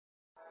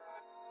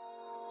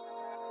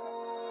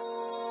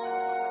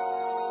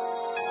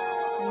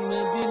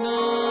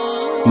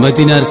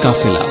মদিনার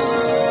কাফেলা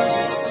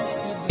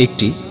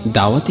একটি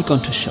দাওয়াতি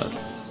কণ্ঠস্বর।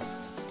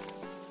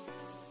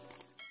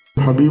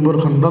 হাবিবর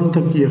খানদান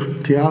থেকে এক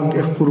ত্যাগ,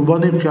 এক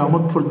কুরবানি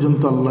কিয়ামত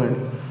পর্যন্ত আল্লাহ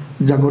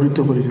জাগরিত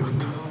করে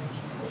রাখত।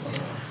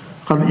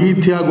 কারণ এই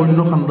ত্যাগ অন্য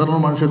খানদানের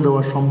মানুষের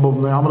দেওয়া সম্ভব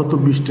নয়। আমরা তো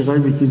 20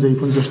 টাকায় বিক্রি যাই,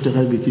 50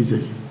 টাকায় বিক্রি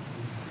যাই।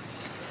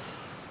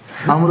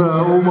 আমরা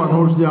ও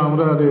মানুষ যে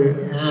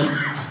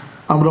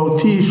আমরা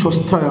অতি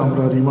সস্তায়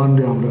আমরা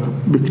রিমান্ডে আমরা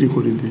বিক্রি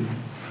করে দিই।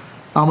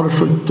 আমরা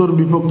সত্যর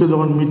বিপক্ষে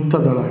যখন মিথ্যা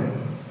দাঁড়ায়,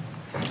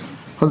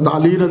 হযরত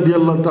আলী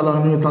রাদিয়াল্লাহু তাআলা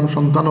আনহু তার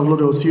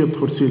সন্তানগুলোর ওসিয়ত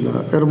করছিল।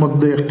 এর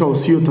মধ্যে একটা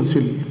ওসিয়ত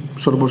আছিল,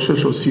 সর্বশেষ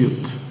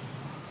ওসিয়ত,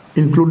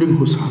 ইনক্লুডিং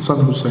হাসান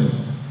হুসাইন,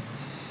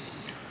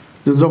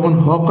 যে যখন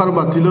হক আর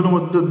বাতিলের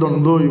মধ্যে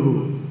দ্বন্দ্ব হইব,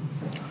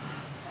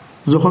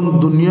 যখন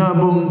দুনিয়া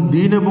এবং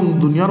দিন এবং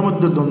দুনিয়ার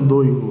মধ্যে দ্বন্দ্ব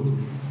হইব,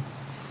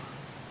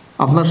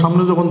 আপনার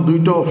সামনে যখন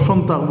দুইটা অপশন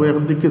থাকবে,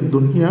 একদিকে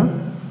দুনিয়া,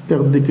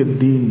 একদিকে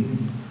দিন,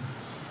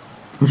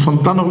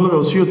 সন্তানগুলোর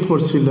ওসিয়ত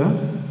করছিল,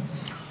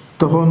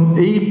 তখন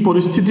এই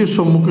পরিস্থিতির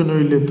সম্মুখীন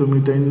হইলে তুমি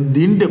তাই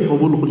দিনটা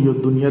কবুল করিও,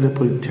 দুনিয়ারে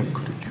পরিত্যাগ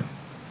করিও।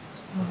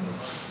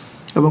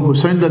 এবং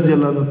হুসাইন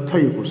রাদিয়াল্লাহু আনহু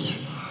তাই করছে।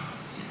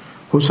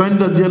 হুসাইন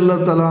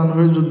রাদিয়াল্লাহু তাআলা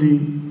আনহু যদি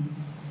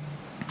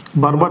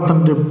বারবার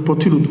তাকে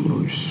প্রতিরোধ করা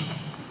হয়েছে,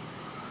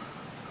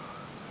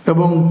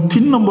 এবং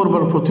 3 নম্বর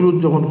বার প্রতিরোধ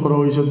যখন করা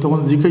হয়েছে, তখন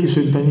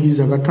জিজ্ঞাসা তাই এই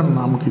জায়গাটার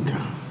নাম কিতা?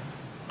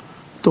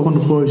 তখন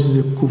হয়েছে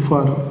যে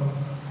কুফার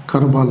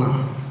কারবালা।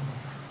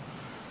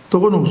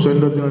 তখন হুসাইন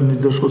রাদিয়াল্লাহু আনহু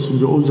নির্দেশ করছেন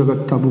যে ওই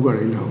জায়গায় তাবু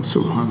গাড়াইলা।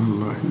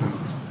 সুবহানাল্লাহ।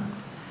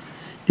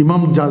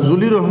 ইমাম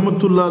জাজুলি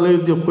রহমতুল্লাহ আলাইহি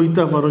দিয়ে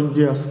কইতা পারেন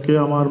যে আজকে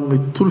আমার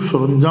মৃত্যুর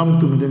সরঞ্জাম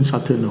তুমি দিন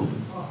সাথে নাও।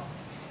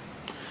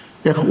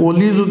 এক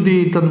ওলি যদি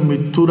তার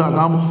মৃত্যুর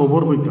আগাম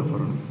খবর হইতে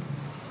পারেন,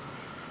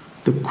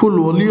 তো কুল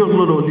ওলি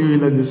ওগুলোর ওলি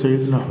হইলা গেছে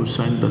সাইয়েদনা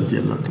হুসাইন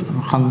রাদিয়াল্লাহু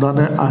তাআলা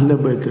খানদানে আহলে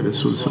বাইতে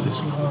রাসূল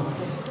সাল্লাল্লাহু আলাইহি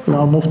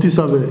ওয়াসাল্লাম। মুফতি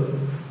সাহেব,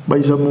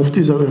 ভাই সাহেব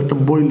মুফতি সাহেব একটা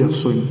বই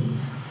লেখছেন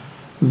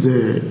যে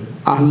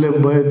আহলে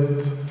বাইত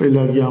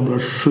হইলা গিয়ে আমরা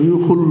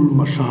শাইখুল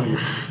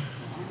মাশায়েখ।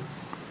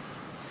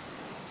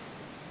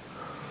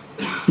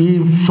 এই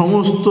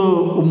সমস্ত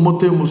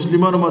উম্মতে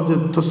মুসলিমার মাঝে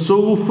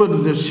তাসাউফের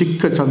যে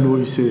শিক্ষা চালু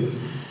হয়েছে,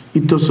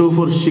 এই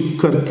তাসাউফের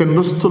শিক্ষার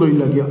কেন্দ্রস্থল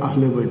হইলা গিয়ে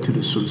আহলে বাইতে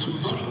রাসূল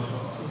সাল্লাল্লাহু আলাইহি ওয়াসাল্লাম।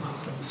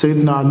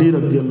 সাইয়েদনা আলী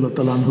রাদিয়াল্লাহু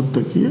তাআলা আনহু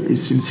থেকে এই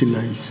সিলসিলা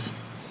আইছে।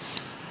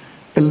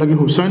 এর লাগে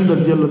হুসাইন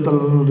রাদিয়াল্লাহু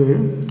তাআলা আনহুরে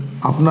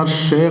আপনার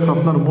শেখ,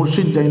 আপনার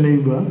মুর্শিদ যাই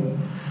নইবা,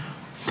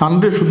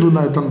 তানরে শুধু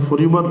নয়, তার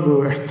পরিবারের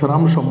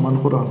এহতরাম সম্মান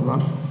করা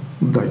আপনার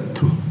দায়িত্ব।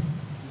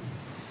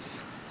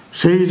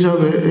 সেই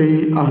হিসাবে এই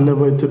আহলে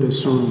বাইতে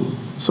রাসূল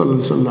সাল্লাল্লাহু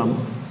আলাইহি ওয়াসাল্লাম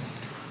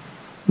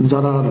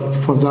যারার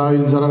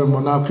ফজাইল, যারার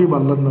মানাকিব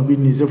আল্লাহর নবী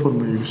নিজে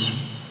ফরমাইছে,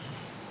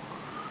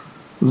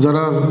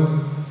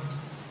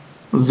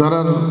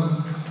 যারার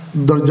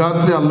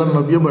দরজাতরে আল্লাহর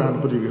নবী বয়ান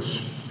করে গেছে,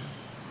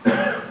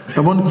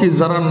 এমনকি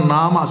যারা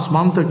নাম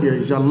আসমান থেকে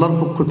আইছে, আল্লাহর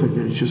পক্ষ থেকে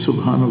আইছে।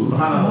 সুবহানাল্লাহ।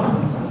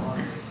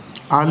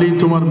 আলী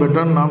তোমার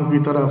বেটার নাম কি?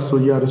 তারা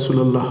ইয়া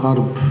রাসূলুল্লাহ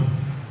হারব,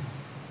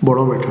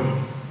 বড় বেটা।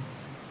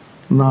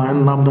 না, এর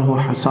নাম রাখো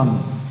হাসান।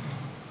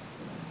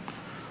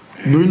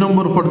 2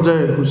 নম্বর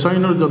পর্যায়ে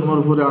হুসাইনের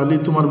জন্মের পরে আলী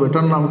তোমার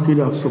বেটার নাম কি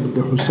রাখছো?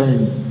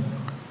 হুসাইন।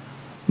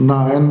 না,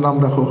 এর নাম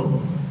রাখো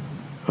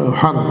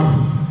হারব।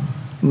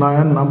 না,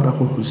 এর নাম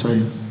রাখো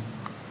হুসাইন।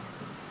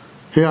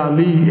 হে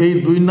আলী, এই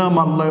 2 নাম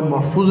আল্লাহ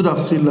মাহফুজ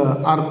রাখছিল,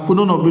 আর কোন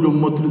নবীর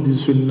উম্মতের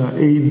দিয়েছিল না।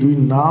 এই 2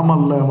 নাম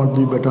আল্লাহ আমার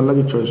 2 বেটার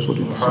লাগে চয়েস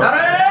করে দিয়েছে।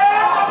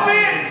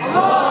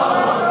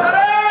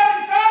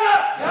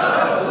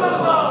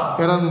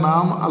 এরার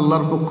নাম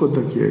আল্লাহর পক্ষ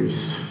থেকে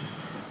আইছে।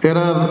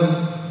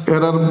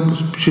 এরার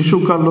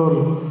শিশুকালর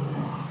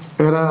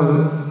এরার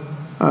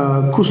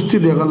কুস্তি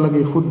দেখার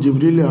লাগে খুদ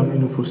জিবরিল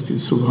আমিন উপস্থিত।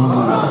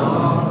 সুবহানাল্লাহ।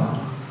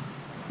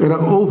 এরা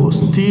ও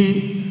হস্তি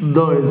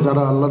দয়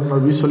যারা আল্লাহর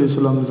নবী সাল্লাল্লাহু আলাইহি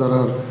ওয়াসাল্লাম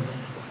যারা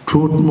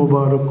ঠোঁট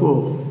মোবারকও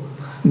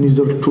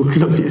নিজের ঠোঁট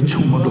লাগিয়ে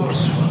চুম্বন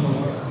করছে,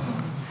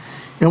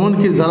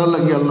 এমনকি যারা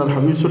লাগে আল্লাহর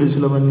হাবিব সাল্লাল্লাহু আলাইহি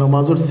ওয়াসাল্লামের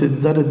নামাজের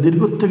সিজদারে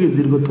দীর্ঘ থেকে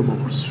দীর্ঘতম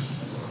করছে।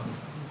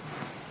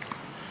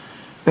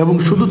 এবং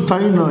শুধু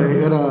তাই নয়,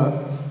 এরা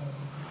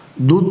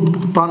দুধ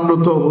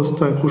পানরত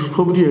অবস্থায়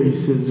খুশখবরি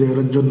আইছে যে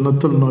এরা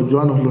জান্নাতুল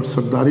নওজওয়ান হলোর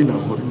সরদারি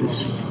লাভ করে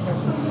দিয়েছে।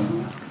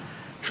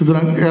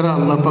 সুতরাং এরা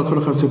আল্লাহ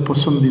পাকের কাছে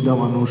পছন্দিদা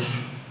মানুষ।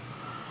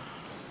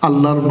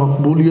 আল্লাহর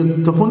মকবুলিয়ত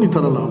তখনই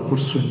তারা লাভ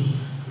করছেন।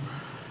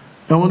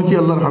 এমনকি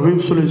আল্লাহর হাবিব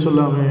সাল্লাল্লাহু আলাইহি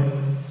ওয়াসাল্লামে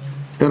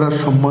এরা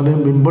সম্মানে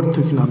মিম্বর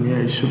থেকে নামিয়ে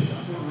আইছে।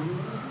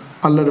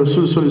 আল্লাহ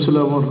রাসূল সাল্লাল্লাহু আলাইহি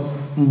ওয়াসাল্লামের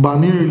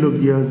বাণী হইল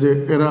গিয়া যে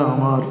এরা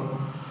আমার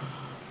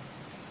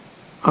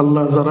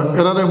আল্লাহ, যারা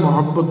এরারে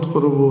মহব্বত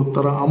করব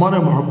তারা আমারে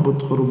মহব্বত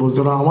করব,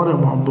 যারা আমারে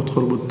মহব্বত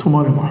করব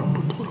তোমারে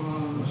মহব্বত করব।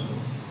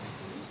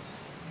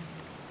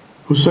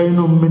 হুসাইন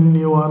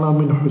মিন্নি ওয়া আনা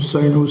মিন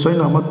হুসাইন, হুসাইন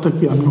আমার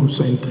থেকে, আমি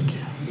হুসাইন থেকে।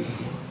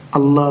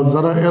 আল্লাহ,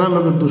 যারা এরা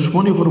লগে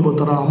দুশ্মনী করব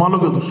তারা আমার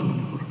লগে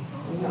দুশ্মনী করব,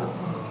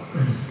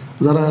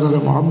 যারা এরারে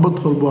মহব্বত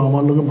করব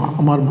আমার লগে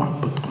আমার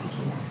মহব্বত করব।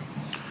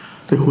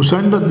 তাই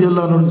হুসাইন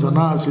রাদিয়াল্লাহু আনহুর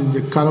জানা আছে যে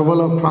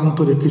কারবালা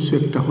প্রান্তরে কিছু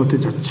একটা হতে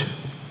যাচ্ছে।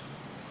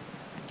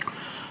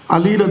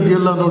 আলী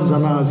রাদিয়াল্লাহু আনহুর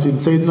জানা আছিল,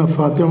 সাইয়েদনা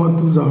ফাতেমা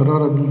জাহরা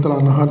রাদিয়াল্লাহু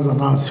আনহার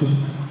জানা আছিল।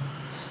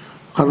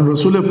 কারণ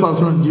রাসূল পাক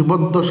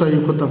জীবদ্দশায়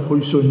এই কথা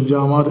কইছেন যে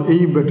আমার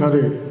এই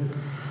বেটারে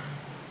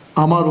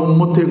আমার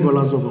উম্মতে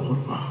গলা জব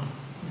করবা।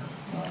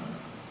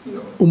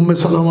 উম্মে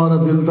সালামা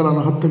রাদিয়াল্লাহু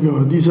আনহা থেকে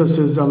হাদিস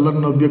আছে যে আল্লাহর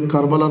নবী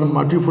কারবালার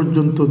মাটি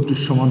পর্যন্ত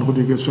দৃশ্যমান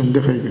করে গেছেন,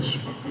 দেখাই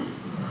গেছেন।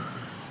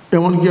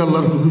 এমনকি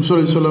আল্লাহর নবী সাল্লাল্লাহু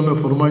আলাইহি ওয়াসাল্লামে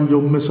ফরমান যে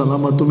উম্মে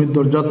সালামা তুমি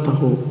দরজাত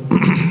থাকো,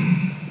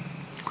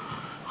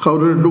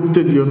 কাউরে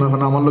ঢুকতে দিও না,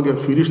 কারণ আমার লোক এক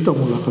ফিরিস্তা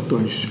মোলাকাত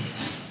হয়েছে।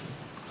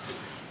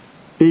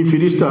 এই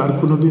ফিরিস্তা আর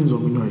কোনোদিন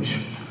জমিন হয়েছে।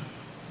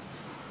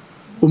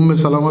 উম্মে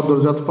সালামা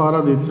দরজাত পাহারা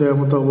দিতে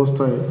এমত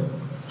অবস্থায়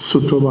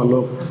ছোট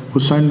বালক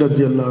হুসাইন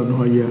রাদিয়াল্লাহু আনহু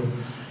হইয়া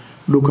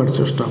ঢুকার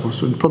চেষ্টা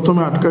করছেন।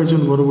 প্রথমে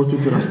আটকাইছেন,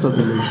 পরবর্তীতে রাস্তা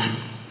দিয়েছে।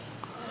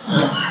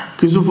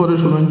 কিছু পরে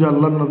শুনেন যে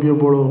আল্লাহর নবী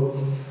বড়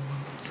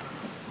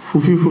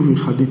ফুফি ফুফি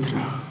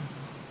খাদিতরা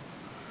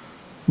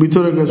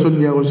ভিতরে গেছেন,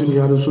 গিয়া বলছেন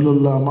ইয়া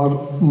রাসূলুল্লাহ আমার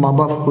মা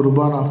বাপ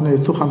কুরবান, আপনি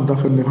এত খান্দা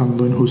খান্দি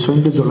খান্দইন,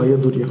 হুসাইনকে জড়াইয়া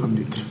ধরিয়া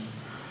খান্দিত।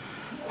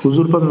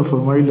 হুজুর পাক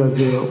ফরমাইলা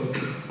যে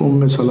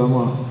উম্মে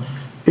সালামা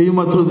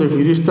এইমাত্র যে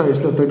ফিরিস্তা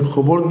আসলা তাই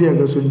খবর দিয়া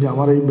গেছেন যে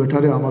আমার এই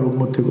বেটারে আমার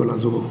উম্মত থেকে গলা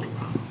জব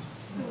করবা।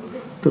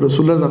 তো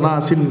রাসূলের জানা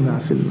আসিল না?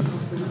 আসিল না?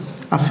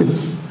 আসিল।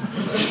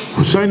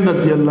 হুসাইন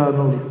রাদিয়াল্লাহু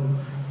আনহু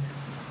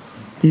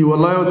এই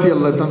ওলায়তি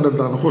আল্লাহ তাআলা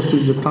দান করছেন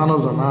যে তানও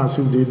জানা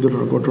আসিল যে এই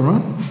ধরনের ঘটনা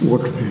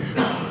ঘটবে।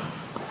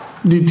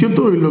 দ্বিতীয়ত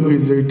হইল কি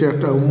যে এটা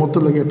একটা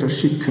উম্মতের লাগে একটা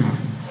শিক্ষা।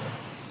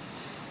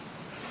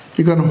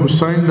 এখানে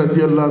হুসাইন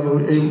রাদিয়াল্লাহু আনহু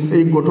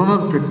এই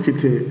ঘটনার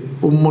প্রেক্ষিতে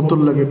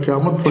উম্মতের লাগে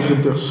কিয়ামত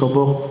পর্যন্ত এক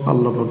সবক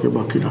আল্লাহ পাকে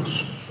বাকি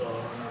রাখছে।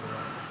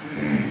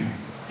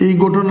 এই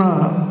ঘটনা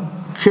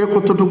সে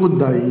কতটুকু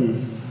দায়ী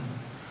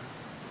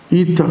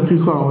এই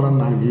তাহকিক আমরা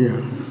না গিয়া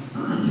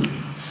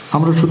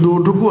আমরা শুধু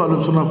ওটুকু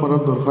আলোচনা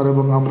করার দরকার,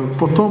 এবং আমরা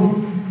প্রথম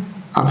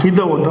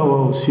আকিদা ওটা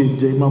হওয়া উচিত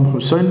যে ইমাম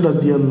হুসাইন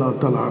রাদিয়াল্লাহু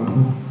তাআলা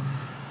আনহু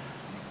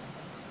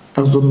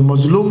একজন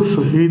মজলুম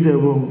শহীদ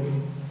এবং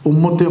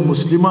উম্মতে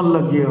মুসলিমার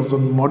লাগিয়ে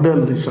একজন মডেল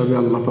হিসাবে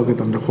আল্লাহ পাকে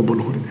তাঁরা কবুল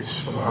করে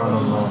দিয়েছে।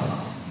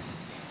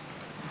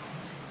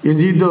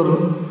 এজিদর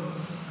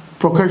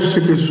প্রকাশ্যে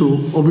কিছু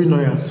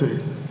অভিনয় আছে,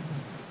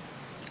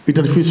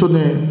 এটার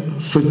পিছনে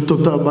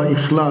সত্যতা বা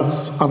ইখলাস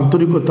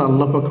আন্তরিকতা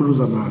আল্লাহ পাকেরও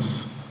জানা আছে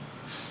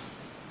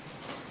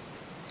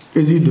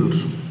এজিদর।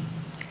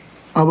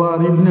 আবার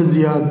ইবনে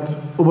জিয়াদ,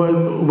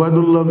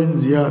 উবায়দুল্লাহ বিন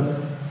জিয়াদ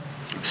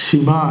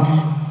সীমার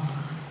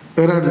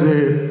এরার যে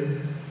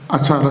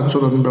আচার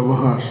আচরণ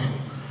ব্যবহার,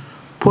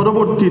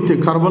 পরবর্তীতে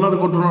কারবালার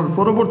ঘটনার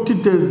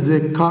পরবর্তীতে যে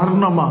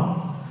কারনামা,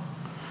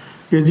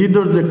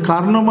 এজিদের যে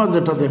কারনামা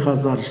যেটা দেখা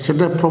যায়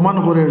সেটা প্রমাণ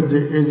করে যে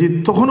এজিদ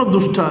তখনও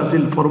দুষ্টা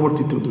আছিল,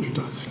 পরবর্তীতেও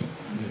দুষ্টা আছিল।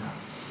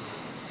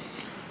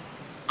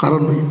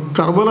 কারণ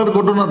কারবালার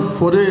ঘটনার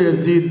পরে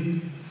এজিদ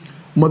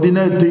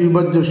মদিনায়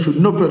তৈবার যে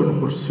সৈন্য প্রেরণ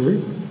করছে,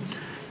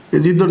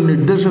 এজিদের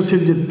নির্দেশ আছে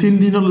যে 3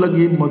 দিনের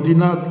লাগি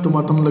মদিনা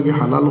তোমার লাগে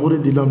হালাল করে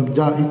দিলাম,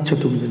 যা ইচ্ছা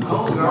তুমি দিন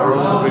করতে।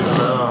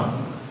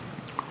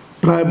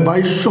 প্রায়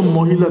 2200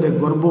 মহিলারে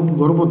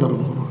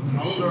গর্ভধারণ করা।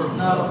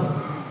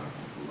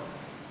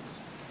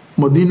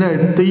 মদিনায়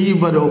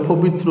তৈবারে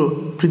অপবিত্র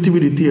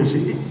পৃথিবীর ইতিহাসে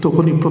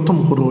তখনই প্রথম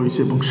করা হয়েছে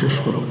এবং শেষ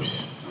করা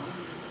হয়েছে।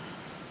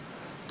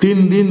 3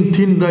 দিন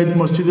 3 রাত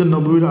মসজিদে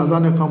নববীর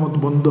আজান একামত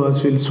বন্ধ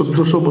আছে,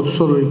 1400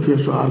 বৎসরের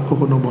ইতিহাস আর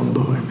কখনো বন্ধ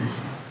হয়নি।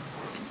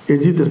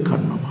 এজিদের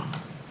কারনামা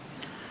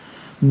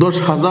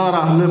 10,000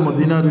 আহলে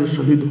মদিনারে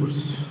শহীদ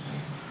করছে,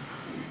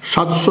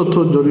 700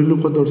 জলিল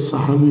কদর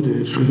সাহাবীরে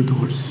শহীদ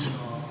করছে,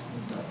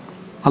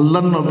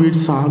 আল্লাহ নবীর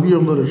সাহাবী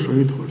আমরে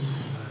শহীদ করছে,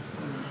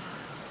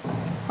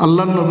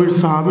 আল্লাহ নবীর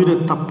সাহাবীরে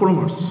তাপ্পড়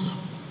মারছে।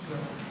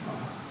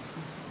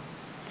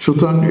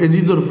 সুতরাং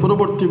এজিদের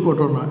পরবর্তী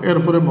ঘটনা,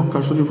 এরপরে মক্কা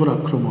শরীফের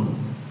আক্রমণ,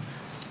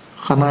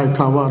 খানায়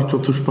কাবার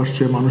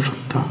চতুষ্পার্শ্বে মানুষ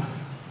হত্যা,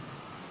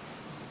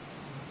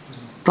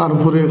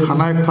 তারপরে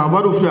খানায়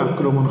কাবার উপরে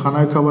আক্রমণ,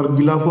 খানায় কাবার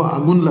গিলাফ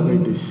আগুন লাগাই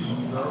দিয়েছে।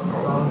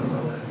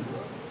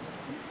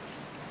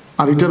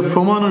 আর এটার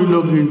প্রমাণ হইল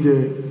কি যে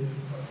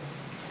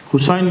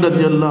হুসাইন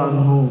রাদিয়াল্লাহু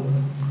আনহু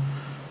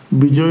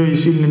বিজয়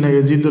হয়েছিল না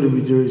এজিদের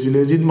বিজয় হয়েছিল।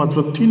 এজিদ মাত্র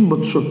 3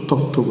 বৎসর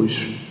তখ্ত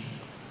বইছে।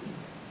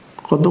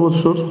 কত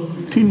বৎসর?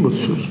 3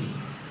 বৎসর।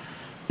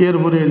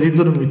 এরপরে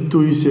এজিদের মৃত্যু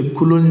হয়েছে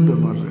কুলনি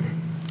বেমারে।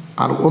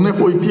 আর অনেক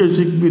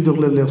ঐতিহাসিকবিদ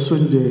হলে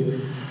লেখছেন যে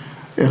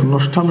এক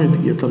নষ্টামেদ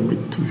গিয়ে তার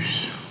মৃত্যু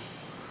হয়েছে।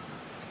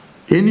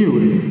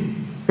 এনিওয়ে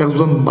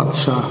একজন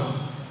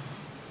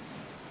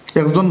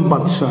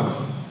বাদশাহ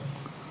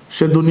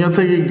সে দুনিয়া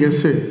থেকে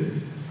গেছে,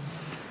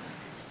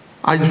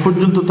 আজ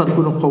পর্যন্ত তার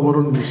কোনো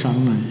খবরের নিশান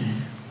নাই।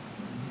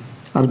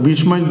 আর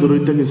 20 মাইল দূরে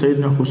থেকে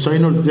সাইয়েদনা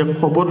হুসাইনের যে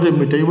খবরে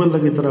মেটাইবার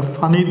লাগে তারা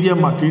ফানি দিয়া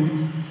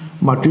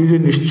মাটিরে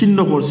নিশ্চিন্ন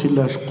করছিল,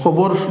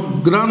 খবর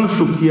গ্রান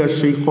শুকিয়া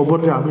সেই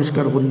খবরে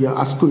আবিষ্কার করিয়া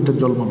আজকে এটা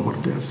জলমান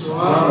করতে আসছে।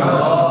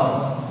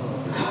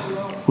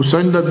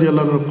 হুসাইন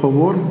রাদিয়াল্লাহু আনহুর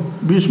খবর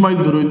 20 মাইল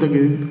দূরে থেকে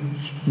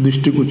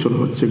দৃষ্টিগোচর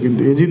হচ্ছে,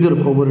 কিন্তু এজিদের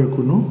খবরের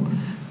কোনো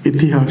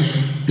ইতিহাস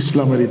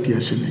ইসলামের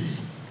ইতিহাসে নেই।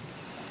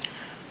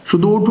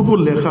 শুধু ওটুকু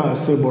লেখা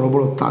আছে বড়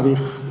বড়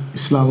তারিখ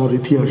ইসলামের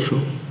ইতিহাসও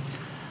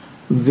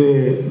যে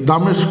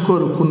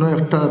দামেস্কর কোনো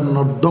একটা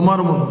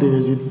নর্দমার মধ্যে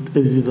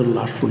এজিদের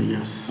লাশ পড়িয়ে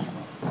আছে।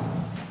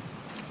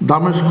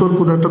 দামেস্কর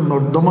কোনো একটা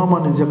নর্দমা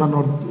মানে যেখানে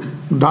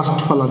ডাস্ট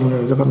ফালানি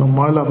হয়, যেখানে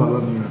ময়লা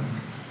ফালানি হয়,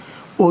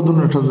 ও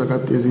ধরনের একটা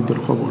জায়গাতে এজিদের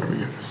খবর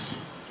হয়ে গেছে।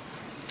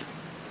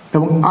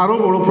 এবং আরো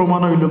বড়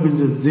প্রমাণ হইল কি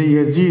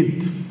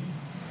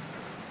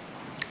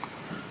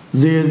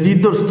যে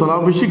এজিদের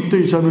স্থলাভিষিক্ত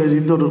হিসাবে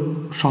এজিদের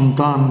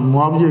সন্তান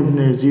মুয়াবিয়া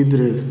ইবনে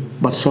এজিদরে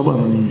বাদশা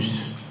বানানো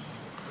হয়েছে।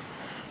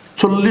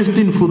 40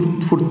 দিন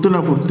ফুটতে না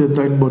ফুটতে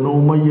তাই বনু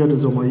উমাইয়ার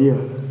জমাইয়া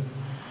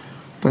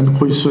তাই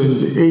কইছেন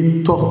যে এই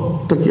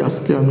তখ্তটা কি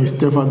আজকে আমি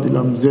ইস্তেফা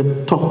দিলাম, যে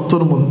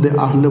তখ্তর মধ্যে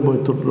আহলে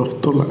বয়তর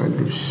রক্ত লাগাই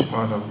রয়েছে।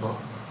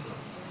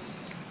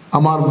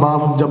 আমার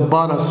বাপ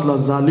জব্বার আসলা,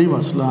 জালিম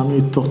আসলা, আমি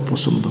এই তখ্ত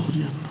পছন্দ করি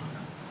না।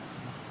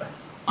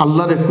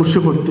 আল্লাহরে খুশি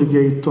করতে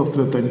গিয়ে এই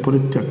তখ্তরে তাই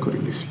পরিত্যাগ করে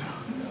গেছিল।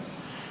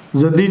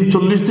 যেদিন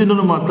 40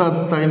 দিনের মাথা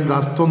তাই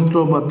রাজতন্ত্র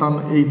বা তান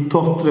এই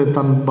তখ্তরে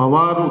তান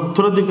বাবার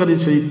উত্তরাধিকারী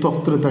সেই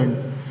তখ্তরে তাই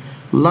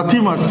লাথি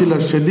মারছিল,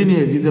 সেদিনই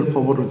এজিদের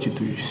খবর রচিত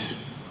হয়েছে।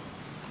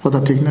 কথা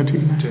ঠিক না?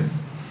 ঠিক না?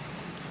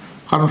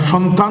 কারণ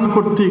সন্তান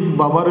কর্তৃক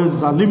বাবার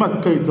জালিম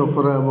আখ্যায়িত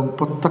করা এবং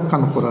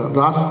প্রত্যাখ্যান করা,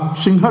 রাজ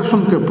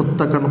সিংহাসনকে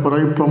প্রত্যাখ্যান করা,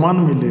 এই প্রমাণ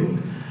মিলে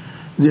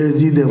যে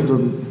এজিদ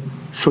একজন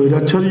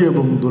স্বৈরাচারী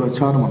এবং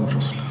দুরাচার মানুষ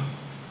আসলে।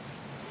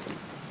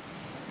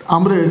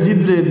 আমরা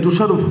এজিদরে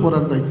দোষারোপ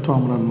করার দায়িত্ব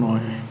আমরা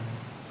নয়।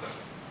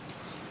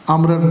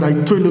 আমরা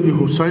দায়িত্ব হইল কি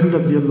হুসাইন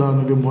রাদিয়াল্লাহু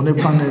আনহুকে মনে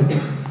প্রাণে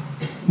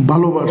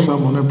ভালোবাসা,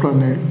 মনে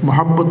প্রাণে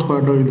মহাব্বত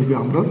করাটা হইল কি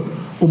আমরা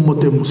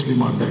উম্মতে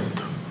মুসলিমার দায়িত্ব।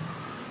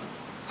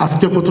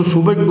 আজকে কত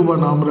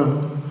সৌভাগ্যবান আমরা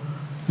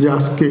যে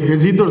আজকে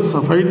এজিদর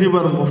সাফাই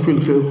দিবার মহফিল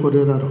কেউ করে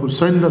আর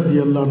হুসাইন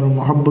রাদিয়াল্লাহু আনহুর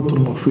মহাব্বতর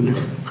মহফিল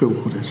কেউ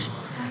করে।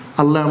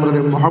 আল্লাহ আমরা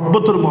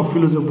মহাব্বতর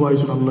মহফিলে যে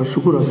বয়স আল্লাহ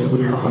শুকুর আদায়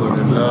করি।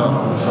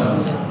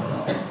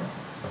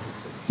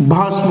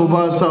 বাহাস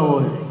মুবাহাসা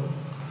হয়,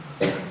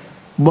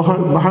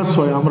 বাহাস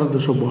হয়, আমরা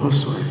দেশে বহাস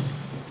হয়,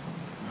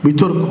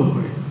 বিতর্ক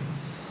হয়।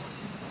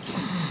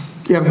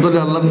 একদলে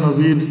আল্লাহ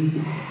নবীর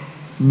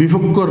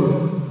বিপক্ষর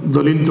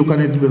দলিল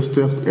তুকানিত ব্যস্ত,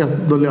 এক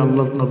দলে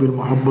আল্লাহ নবীর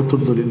মহাব্বতর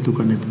দলিল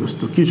তুকানিত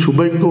ব্যস্ত। কি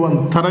সৌভাগ্যবান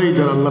তারাই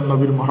যারা আল্লাহ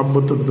নবীর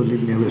মহাব্বতর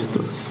দলিল নিয়ে ব্যস্ত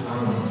আছে।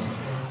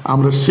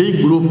 আমরা সেই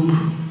গ্রুপ।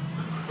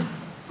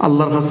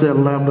 আল্লাহর কাছে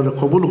আল্লাহ আমরা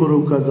কবুল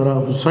করুক, যারা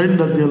হুসাইন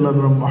রাদিয়াল্লাহু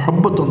আনহুর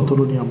মহাব্বত অন্তর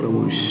নিয়ে আমরা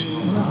বসি।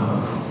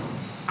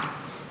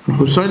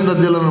 হুসাইন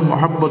রাদিয়াল্লাহু আনহুর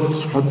মহাব্বত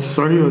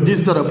সহিহ হাদিস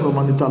দ্বারা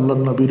প্রমাণিত আল্লাহ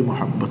নবীর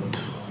মহাব্বত।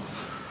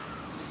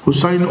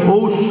 হুসাইন ও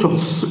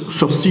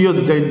শখসিয়ত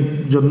যাই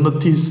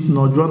জন্নতি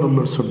নজওয়ান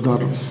আল্লাহর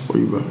সর্দার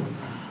হইবা।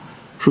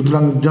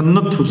 সুতরাং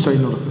জন্নত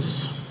হুসাইনের কাছে।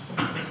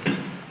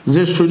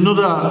 যে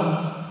সৈন্যরা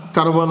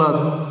কারবালার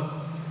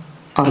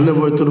আহলে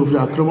বয়তের উপরে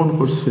আক্রমণ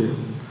করছে,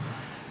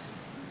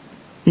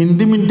 ইন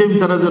দি মিন টাইম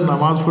তারা যে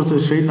নামাজ পড়ছে,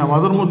 সেই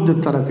নামাজের মধ্যে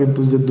তারা কিন্তু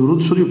যে দুরূদ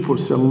শরীফ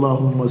পড়ছে,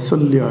 আল্লাহুম্মা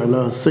সাল্লি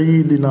আলা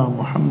সাইয়্যিদিনা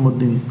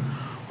মুহাম্মাদিন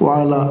ওয়া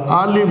আলা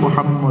আলি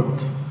মুহাম্মদ,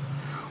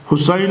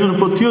 হুসাইনের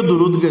প্রতিও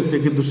দুরূদ গেছে,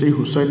 কিন্তু সেই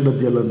হুসাইন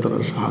রাদিয়াল্লাহু আনহু তারা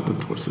শাহাদাত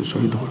করছে,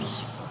 শহীদ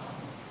করছে।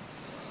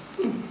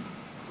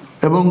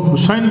 এবং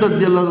হুসাইন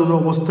রাদিয়াল্লাহু আনহুর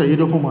অবস্থা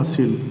এরকম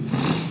আছিল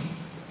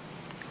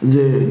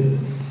যে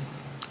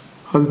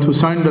হযরত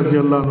হুসাইন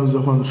রাদিয়াল্লাহু আনহু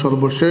যখন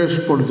সর্বশেষ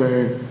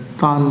পর্যায়ে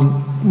তান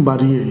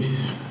বাড়িয়ে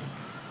এসে,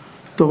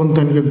 তখন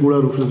তাকে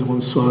গুড়ার উপরে যখন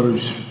সোয়ার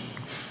হয়েছে,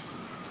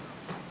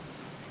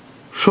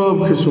 সব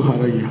কিছু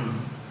হারাইয়া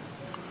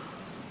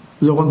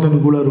যখন তাই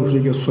গুড়ার উপরে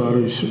গিয়ে সোয়ার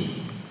হয়েছে,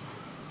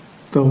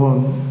 তখন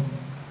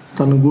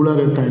তান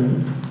গুড়ারে তাই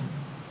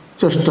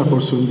চেষ্টা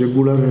করছেন যে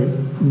গুড়ারে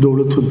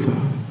দৌড়ে তুলতে।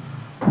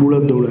 গুড়া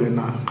দৌড়ায়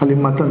না, খালি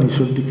মাথা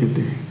নিচের দিকে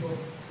দেয়।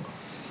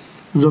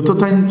 যত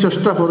তাই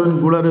চেষ্টা করেন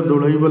গুড়ারে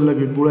দৌড়াইবার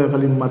লাগে, গুড়ায়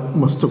খালি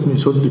মস্তক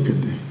নিচের দিকে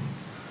দেয়।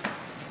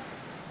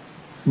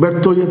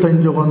 ব্যর্থ হইয়া তাই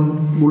যখন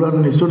গুড়ার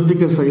নিচের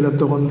দিকে চাইলা,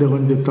 তখন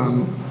দেখেন যে তান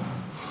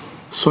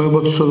 6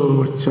 বৎসরের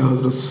বাচ্চা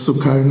হযরত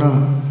সুখায়না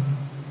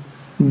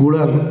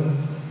গুড়ার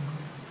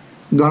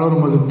গাড়োর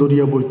মাঝে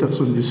দরিয়া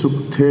বইতাছেন যে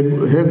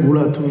হে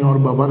গুড়া, তুমি আমার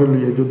বাবারে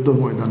লইয়া যুদ্ধর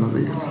ময়দানে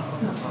যাইয়া।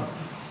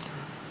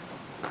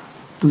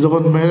 তো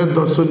যখন মেয়ের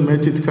দর্শন,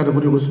 মেয়ে চিৎকার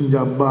করে বলছেন যে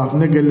আব্বা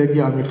আপনি গেলে কি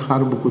আমি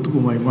খার বুকুত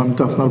ঘুমাইব, আমি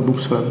তো আপনার বুক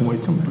ছাড়া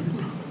ঘুমাইতাম পারি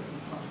না।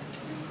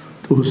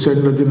 তো হুসাইন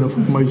রাদিয়াল্লাহু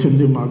আনহু ফরমাইছেন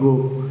যে মাগো,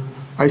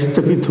 আজ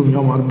থেকে তুমি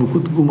আমার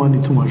বুকুত ঘুমানি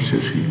তোমার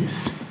শেষ হয়ে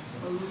গেছে।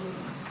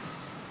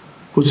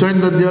 হুসাইন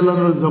রাদিয়াল্লাহু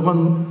আনহু যখন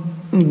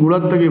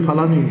গুড়ার থেকে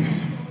ফালানি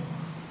গেছে,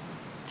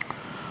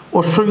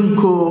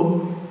 অসংখ্য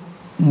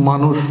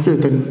মানুষকে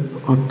তাই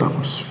হত্যা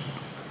করছে।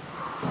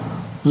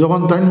 যখন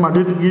তাই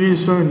মাটিতে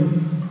গিরিয়েছেন,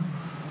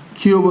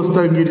 কি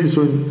অবস্থায়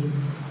গিরিয়েছেন?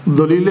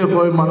 দলিলে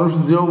কয় মানুষ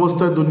যে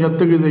অবস্থায় দুনিয়ার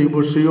থেকে যাইব,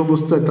 সেই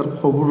অবস্থায় তার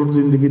খবর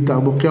জিন্দগিতে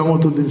আবো,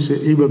 কিয়ামতের দিন সে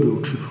এইভাবে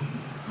উঠিব।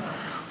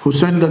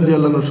 হুসাইন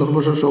রাদিয়াল্লাহু আনহু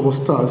সর্বশেষ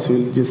অবস্থা আছে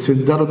যে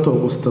সিজদারত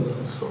অবস্থা।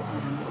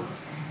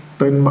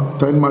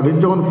 তাই মাটির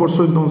যখন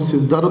পড়ছেন তখন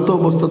সিজদারত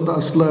অবস্থাতে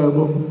আসলা,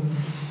 এবং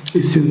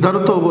এই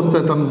সিজদারত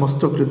অবস্থায় তার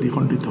মস্তকরে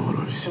দ্বিখণ্ডিত করা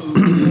হয়েছে।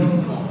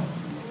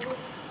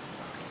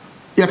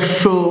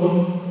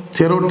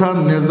 113টা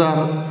নেজার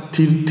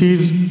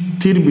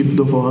তীর বিদ্ধ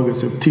পাওয়া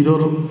গেছে।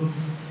 তীরের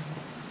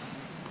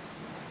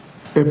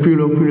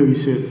এপিড় ওপিড়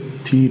হয়েছে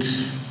তীর,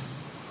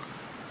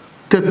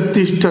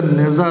 33টা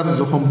নেজার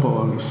জখম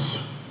পাওয়া গেছে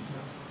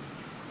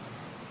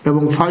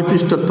এবং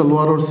 35টা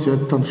তলোয়ারের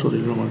চেতান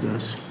শরীরের মাঝে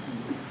আছে।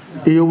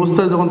 এই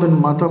অবস্থায় যখন তিনি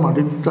মাথা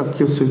মাটিতে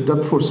রাখিয়ে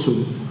সিজদাত করছেন,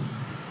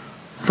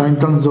 তাই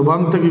তার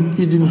জবান থেকে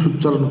কি জিনিস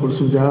উচ্চারণ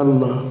করছেন যে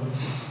আল্লাহ,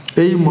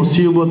 এই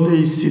মুসিবত,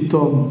 এই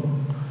সিতম,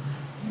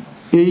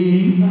 এই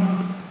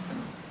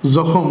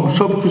জখম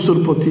সব কিছুর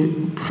প্রতি,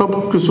 সব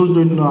কিছুর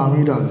জন্য আমি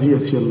রাজি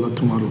আছি আল্লাহ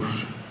তোমার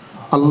উপরে।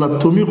 আল্লাহ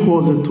তুমি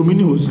খোঁজ যে তুমি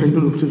নি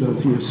হুসাইনের উপরে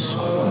রাজি আছো।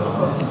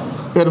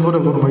 এরপরে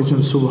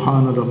ফরমাইছেন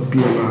সুবহান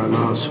রাব্বিয়াল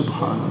আলা,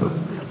 সুবহান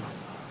রাব্বিয়াল।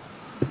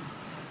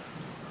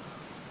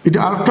 এটা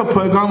আরেকটা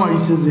পয়গাম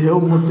আইছে যে হে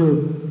উম্মতে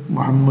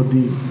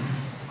মুহাম্মদী,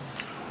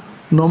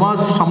 নমাজ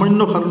সামান্য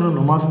কারণে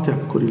নমাজ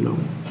ত্যাগ করিলাম,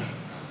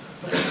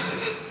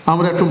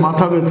 আমরা একটু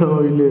মাথা ব্যথা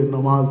হইলে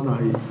নমাজ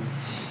নাই,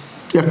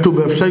 একটু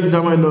ব্যবসায়িক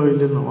জামাইলে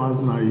হইলে নমাজ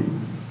নাই।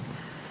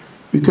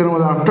 এখানে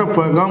আমাদের আরেকটা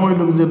পয়গাম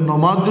হইল যে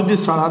নমাজ যদি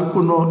ছাড়ার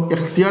কোনো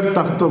এখতিয়ার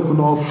থাকতো,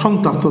 কোনো অপশন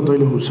থাকতো,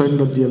 তাহলে হুসাইন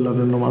রাদিয়াল্লাহু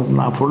আনহু নমাজ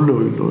না পড়লে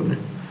হইল না।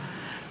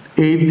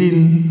 এই দিন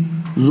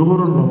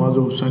জোহরের নমাজ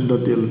হুসাইন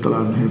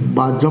রাদিয়াল্লাহু আনহু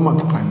বা জামাত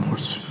কায়েম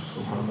করছে।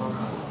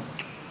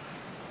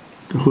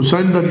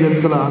 হুসাইন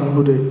রাদিয়াল্লাহু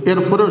আনহুরে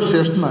এরপরেও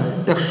শেষ নাই,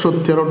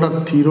 113টা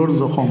তীরের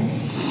জখম,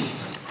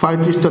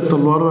 35টা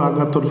তলোয়ারের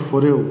আঘাতের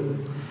পরেও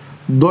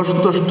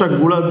 10-10টা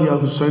গুড়া দিয়া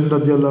হুসাইন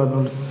রাদিয়াল্লাহু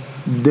আনহুর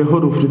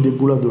দেহর উপরে দিয়ে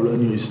গুড়া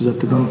দৌড়ানি হয়েছে,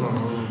 যাতে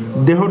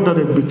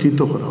দেহটারে বিকৃত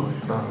করা হয়।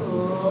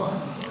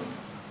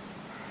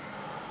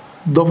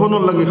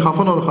 দফনের লাগে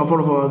খাফনের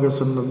কাপড় পাওয়া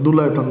গেছে না,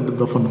 দুলায় তানকে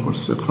দফন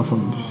করছে, খাফন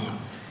দিচ্ছে।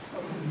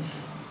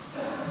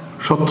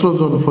 17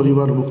 জন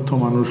পরিবারভুক্ত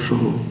মানুষ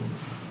সহ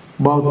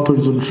 72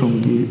 জন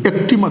সঙ্গী,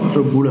 একটি মাত্র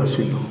গুড়া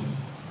ছিল।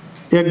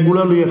 এক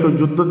গুড়া লইয়া কেউ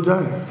যুদ্ধ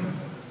যায়?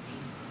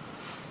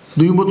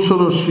 2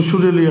 বৎসরের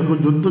শিশুরে লইয়া কেউ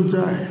যুদ্ধ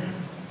যায়?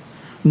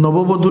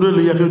 নববধূরে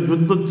লইয়া কেউ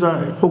যুদ্ধ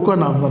যায়? হোকা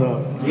না আপনারা?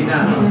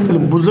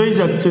 তাহলে বুঝাই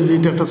যাচ্ছে যে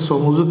এটা একটা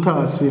সমঝোতা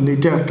আছে,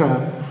 এটা একটা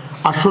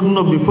আসন্ন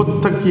বিপদ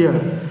থাকিয়া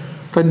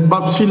তাই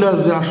ভাবছিল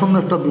যে আসন্ন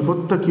একটা বিপদ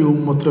থাকিয়ে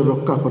উম্মতরে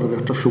রক্ষা করার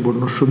একটা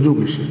সুবর্ণ সুযোগ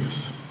এসে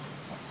গেছে,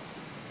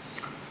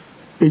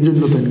 এই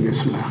জন্য তাই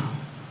গেছিল।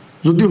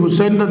 যদি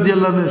হুসাইন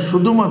রাদিয়াল্লাহু আনহু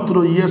শুধুমাত্র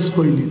ইয়েস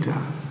কইলিতা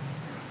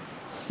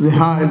যে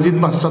হ্যাঁ এজিদ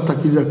বাদশাহ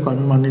থাকি যাক,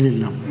 আমি মানি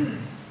নিলাম,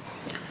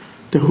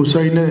 তো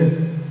হুসাইনে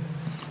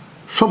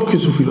সব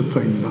কিছু ফেরত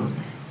পাইল।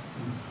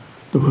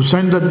 তো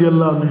হুসাইন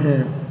রাদিয়াল্লাহু আনহু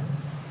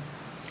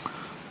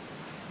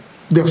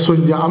দেখছেন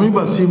যে আমি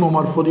বাঁচিব,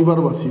 আমার পরিবার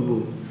বাঁচিব,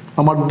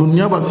 আমার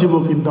দুনিয়া বাঁচিব,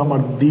 কিন্তু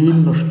আমার দিন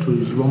নষ্ট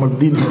হয়ে যাব, আমার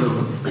দিন হয়ে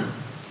যাবে।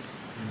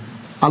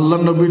 আল্লাহ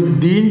নবীর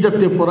দিন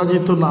যাতে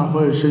পরাজিত না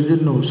হয় সেই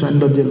জন্য হুসাইন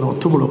রাদিয়াল্লাহু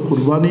অত বড়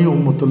কুরবানি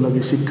উম্মতের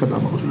লাগে শিক্ষা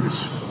দান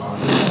করিয়েছে।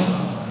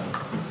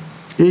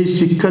 এই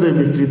শিক্ষারে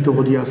বিকৃত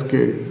করি আজকে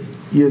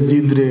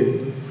ইয়াজিদরে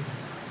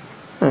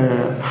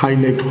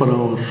হাইলাইট করা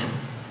ওর,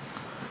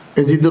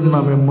 এজিদের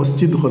নামে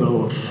মসজিদ করা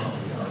ওর,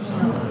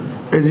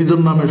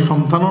 এজিদের নামে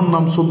সন্তানের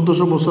নাম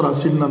 1400 বছর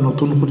আসিল না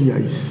নতুন করে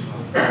আইস।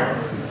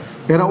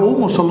 এরা ও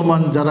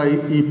মুসলমান যারা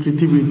এই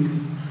পৃথিবীর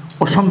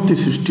অশান্তি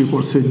সৃষ্টি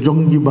করছে,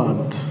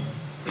 জঙ্গিবাদ,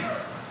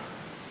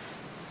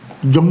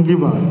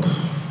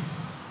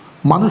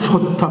 মানুষ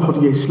হত্যা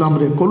করিয়ে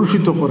ইসলামরে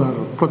কলুষিত করার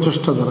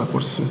প্রচেষ্টা যারা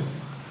করছে,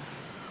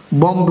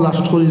 বম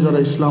ব্লাস্ট করি যারা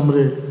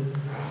ইসলামরে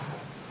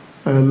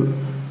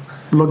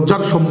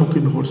লজ্জার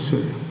সম্মুখীন করছে,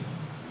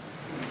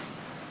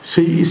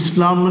 সেই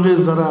ইসলামরে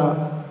যারা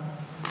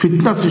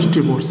ফিতনা সৃষ্টি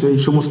করছে, এই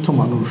সমস্ত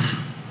মানুষ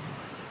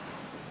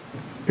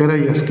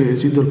এরাই আজকে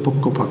এজিদের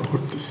পক্ষপাত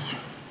করতেছে।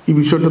 এই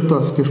বিষয়টা তো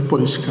আজকে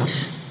পরিষ্কার।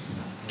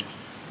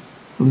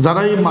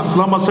 যারা এই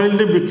মাসলা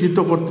মাসাইলে বিকৃত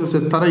করতেছে,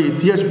 তারা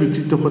ইতিহাস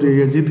বিকৃত করে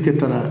এজিদকে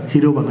তারা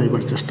হিরো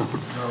বানাইবার চেষ্টা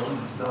করতেছে।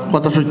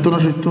 কথা সত্য না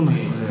সত্য না?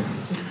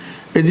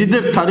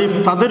 এজিদের তারিফ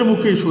তাদের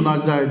মুখেই শোনা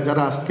যায়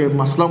যারা আজকে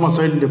মাসলা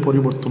মাসাইলে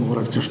পরিবর্তন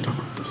করার চেষ্টা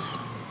করতেছে,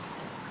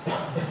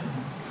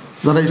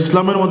 যারা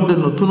ইসলামের মধ্যে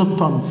নতুনত্ব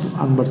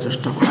আনবার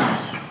চেষ্টা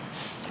করতেছে।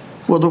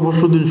 গত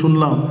পরশুদিন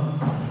শুনলাম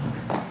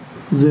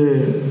যে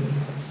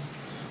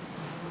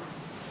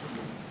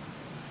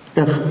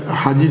এক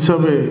হাজি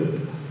সাহেবে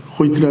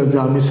হইতরা যে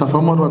আমি সাফা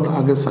মারওয়াত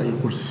আগে সাই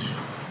করছি,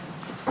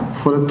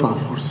 পরে তোয়াফ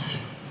করছি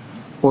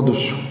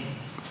অদস্য।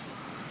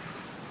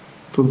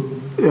 তো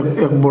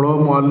এক বড়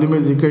মুআল্লিমে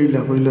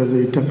জিজ্ঞাইলা কইলা যে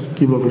এটা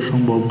কিভাবে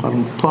সম্ভব,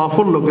 কারণ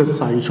তোয়াফের লগে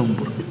সাই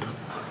সম্পর্কিত,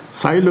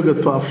 সাই লগে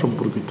তোয়াফ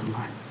সম্পর্কিত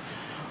নাই।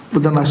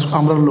 বুঝলেন,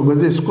 আমরা লগে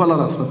যে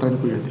স্কলার আসলে তাই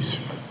কইয়া দিছি,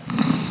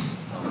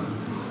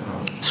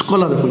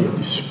 স্কলারে কইয়া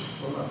দিছি।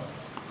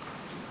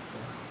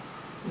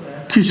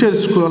 কিসের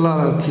স্কলার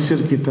আর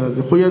কিসের কিতাব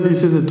যে কইয়া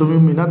দিছে যে তুমি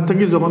মিনার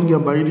থেকে যখন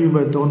গিয়া বাইরে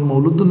বাই তখন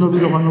মৌলুদ্দিন নবী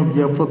যখন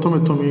গিয়া প্রথমে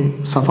তুমি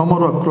সাফা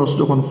মারোয়া ক্রস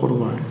যখন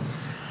করবা,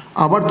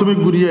 আবার তুমি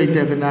ঘুরিয়ে আইতে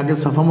এখানে আগে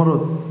সাফা মারো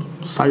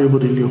সাই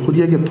করিলিও,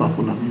 করিয়া গিয়ে তোয়াফ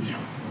নামি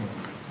যাও,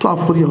 তোয়াফ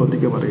করিয়া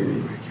হদিকে বাড়াই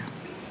যাইবে।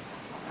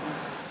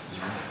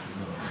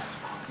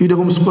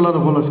 এইরকম স্কলার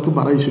হল আজকে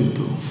বাড়াইছেন,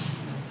 তো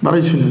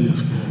বাড়াইছেন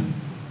আজকে।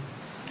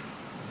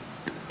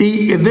 এই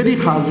এদেরই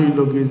কাজ হইল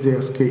কি যে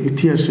আজকে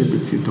ইতিহাসে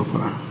বিকৃত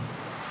করা,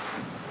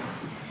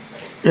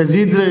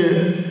 এজিদরে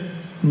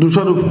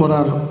দোষারোপ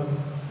করার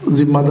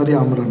জিম্মাদারি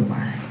আমরা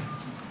নাই।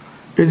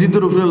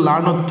 এজিদের উপরে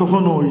লানত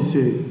তখনও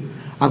হয়েছে,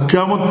 আর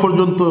কিয়ামত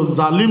পর্যন্ত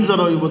জালিম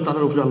যারা হইব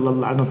তার উপরে আল্লাহ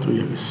লানত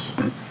রইয়া গেছে।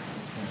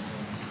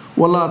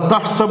 ওয়ালা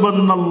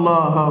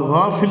তাহসাবান্নাল্লাহা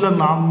গাফিলান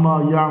আম্মা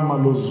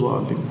ইয়ামালুজ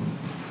জালিমুন।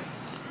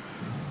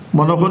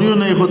 মনে করিও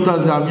না এই কথা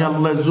যে আমি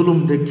আল্লাহ জুলুম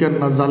দেখেন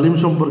না, জালিম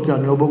সম্পর্কে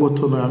আমি অবগত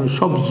নই। আমি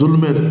সব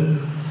জুলমের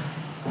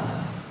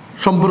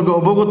সম্পর্কে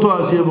অবগত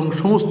আছি এবং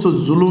সমস্ত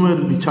জুলুমের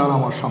বিচার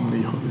আমার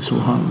সামনেই হবে।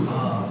 সুবহানাল্লাহ।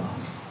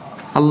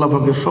 আল্লাহ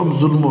পাকের সব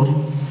জুলমর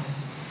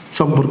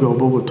সম্পর্কে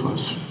অবগত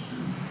আছে।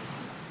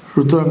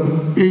 সুতরাং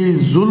এই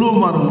জুলুম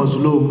আর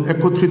মজলুম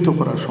একত্রিত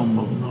করা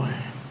সম্ভব নয়,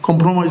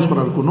 কম্প্রোমাইজ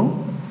করার কোনো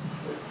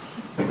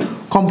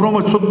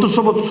কম্প্রোমাইজ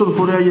 1400 বছর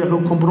পরে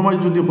এখন কম্প্রোমাইজ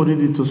যদি করে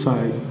দিত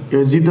চাই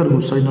এজিদ আর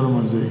হুসাইনের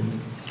মাঝে,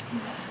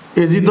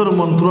 এজিদের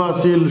মন্ত্র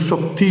আছিল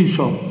শক্তি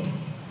সব,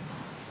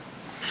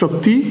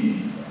 শক্তি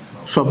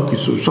সব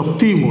কিছু,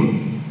 শক্তি মূল,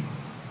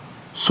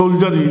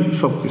 সোলজারি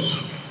সব কিছু।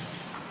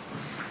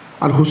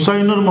 আর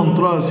হুসাইনের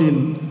মন্ত্র আছিল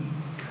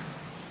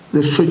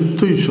যে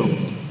সত্যই সব।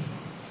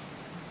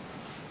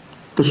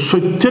 তো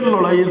সত্যের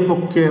লড়াইয়ের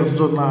পক্ষে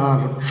একজন আর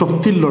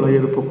শক্তির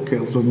লড়াইয়ের পক্ষে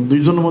একজন,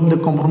 দুইজনের মধ্যে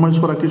কম্প্রোমাইজ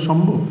করা কি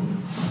সম্ভব?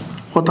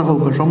 কথা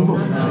হোক সম্ভব?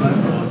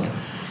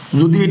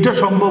 যদি এটা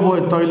সম্ভব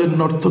হয় তাহলে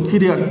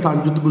নর্তকীরে আর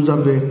তাহাজ্জুদ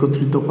গুজারে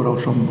একত্রিত করাও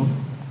সম্ভব।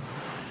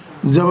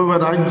 যেভাবে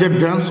রাজ্যে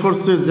ড্যান্স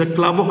করছে, যে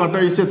ক্লাবও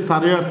কাটাইছে,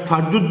 তারে আর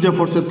তাহাজ্জুদ যে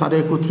পড়ছে তারে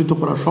একত্রিত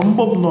করা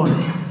সম্ভব নয়।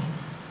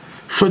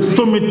 সত্য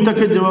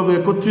মিথ্যাকে যেভাবে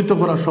একত্রিত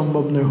করা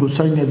সম্ভব নয়,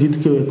 হুসাইন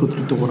ইয়াজিদকেও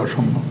একত্রিত করা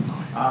সম্ভব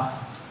নয়।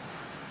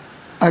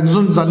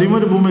 একজন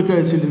জালিমের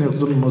ভূমিকায় ছিলেন,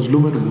 একজন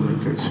মজলুমের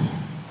ভূমিকায় ছিলেন।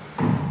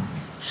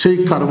 সেই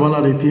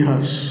কারবালার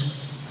ইতিহাস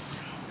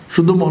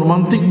শুধু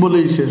মর্মান্তিক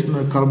বলেই শেষ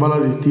নয়,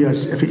 কারবালার ইতিহাস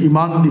এক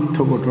ইমান দীপ্ত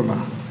ঘটনা।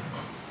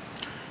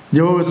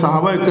 যেভাবে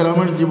সাহাবায়ে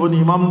কেরামের জীবন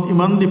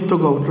ইমান দীপ্ত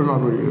ঘটনা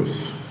রয়ে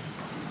গেছে,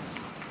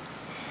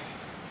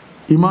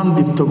 ইমান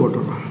দীপ্ত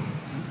ঘটনা।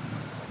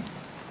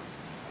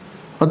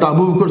 অর্থাৎ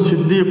আবু বকর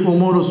সিদ্দিক,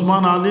 ওমর,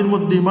 ওসমান, আলীর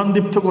মধ্যে ইমান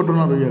দীপ্ত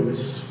ঘটনা রয়ে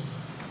গেছে,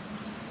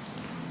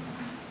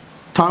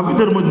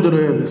 তাবিদের মধ্যে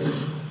রয়ে গেছে।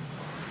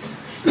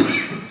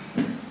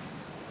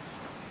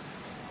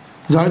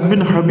 যায়েদ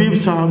বিন হাবিব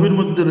সাহাবীর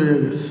মধ্যে রয়ে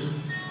গেছে।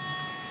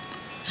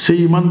 সেই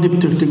ইমান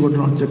দীপ্ত একটি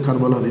ঘটনা হচ্ছে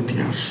কারবালার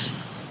ইতিহাস।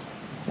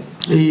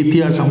 এই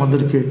ইতিহাস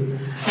আমাদেরকে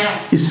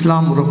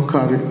ইসলাম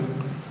রক্ষার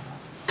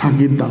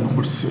তাগিদ দান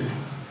করছে।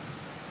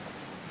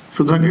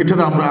 সুতরাং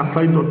এটার আমরা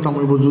আঁকড়াই ধরতাম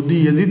হইব। যদি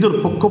এজিদের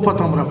পক্ষপাত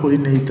আমরা করি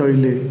নেই,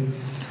 তাইলে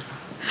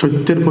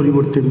সত্যের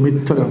পরিবর্তে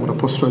মিথ্যার আমরা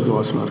প্রশ্রয়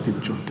দেওয়া ছাড়া আর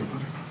কিছু হতে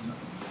পারে না।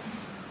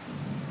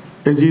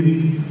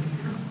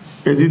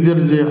 এজিদের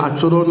যে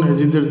আচরণ,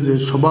 এজিদের যে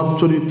স্বভাব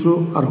চরিত্র,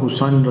 আর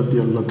হুসাইন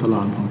রাদিয়াল্লাহু তাআলা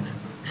আনহুর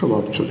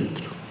স্বভাব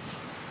চরিত্র,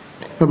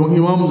 এবং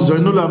ইমাম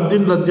জয়নুল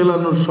আবদিন রাদিয়াল্লাহু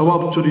আনহুর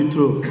স্বভাব চরিত্র,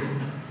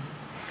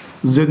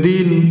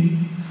 যেদিন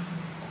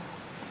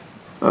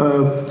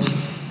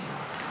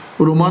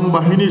রোমান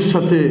বাহিনীর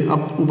সাথে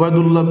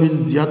উবায়দুল্লাহ বিন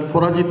জিয়াদ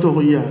পরাজিত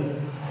হইয়া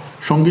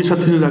সঙ্গী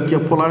সাথী রাখিয়া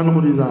পলায়ন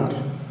করি যার,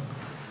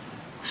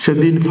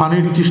 সেদিন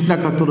ফানির তৃষ্ণা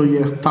কাতর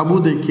হইয়া তাবু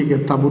দেখিয়ে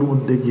গিয়া তাবুর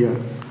মধ্যে গিয়া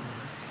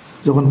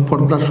যখন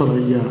পর্দা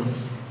সরাইয়া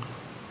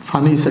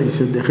ফানি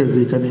চাইছে, দেখে যে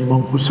এখানে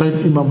ইমাম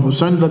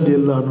হুসাইন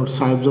রাদিয়াল্লাহু আনহুর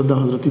সাহেবজাদা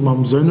হযরত ইমাম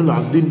জয়নুল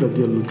আবদিন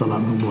রাদিয়াল্লাহু তাআলা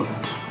আনহু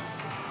বধ।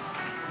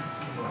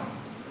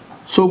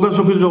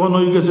 চৌকাচৌকি যখন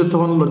হয়ে গেছে,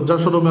 তখন লজ্জা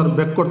শরমে আর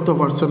ব্যাক করতে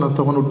পারছে না,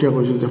 তখন উঠিয়া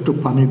কইছে যে একটু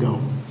পানি দাও।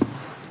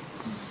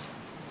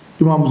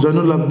 ইমাম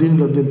জয়নুল আবদিন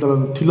রাদিয়াল্লাহু তাআলা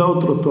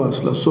তিলাওয়াতরত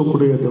আসলা, চোখ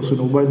উঠাইয়া দেখছেন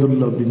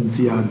উবায়দুল্লাহ বিন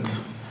জিয়াদ।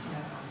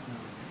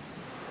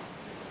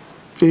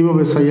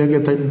 এইভাবে চাইয়াকে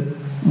তাই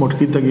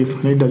মটকি তাকে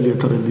পানি ডালিয়ে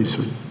তারে দিছ।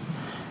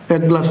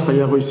 এক গ্লাস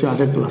খাইয়া কইছে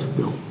আরেক গ্লাস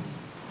দেও,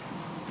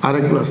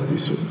 আরেক গ্লাস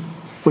দিছ,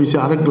 কইছে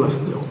আরেক গ্লাস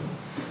দেও,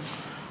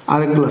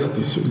 আরেক গ্লাস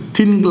দিছ।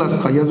 3 গ্লাস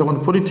খাইয়া যখন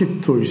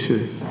পরিতৃপ্ত হয়েছে,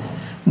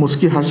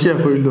 মুস্কি হাসিয়া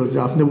কইল যে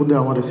আপনি বোধহয়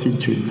আমার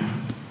চিনছই না,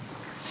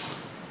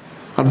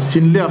 আর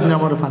চিনলে আপনি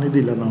আমার পানি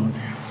দিলেন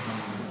না।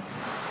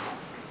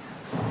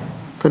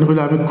 তাই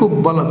কইলে আমি খুব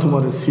ভালো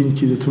তোমার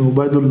চিনছি যে তুমি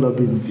উবায়দুল্লাহ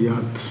বিন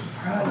জিয়াদ।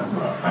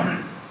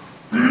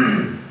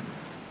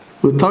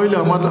 তাহলে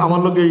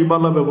আমার লোকে এই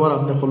বালা ব্যবহার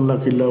আপনি করলা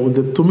কিলা,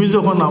 ওদের তুমি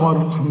যখন আমার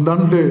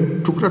খানদানকে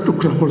টুকরা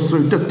টুকরা করছো,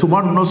 এটা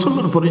তোমার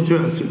নসলের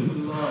পরিচয় আছে।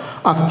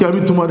 আজকে আমি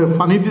তোমার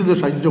পানি দিয়ে যে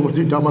সাহায্য করছি,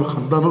 এটা আমার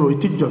খানদানের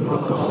ঐতিহ্য।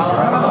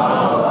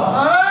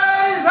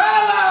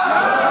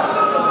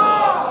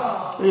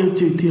 এই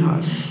হচ্ছে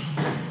ইতিহাস।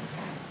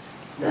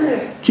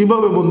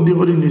 কিভাবে বন্দি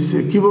করে নিছে,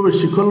 কিভাবে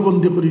শিকল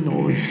বন্দি করে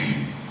নেওয়া হয়েছে।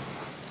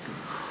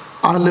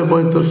 আহলে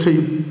বয়তের সেই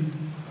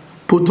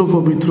পুত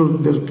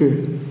পবিত্রদেরকে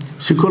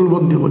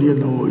শিকলবন্দি করিয়ে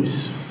নেওয়া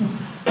হয়েছে,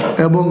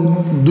 এবং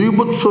 2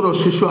 বৎসর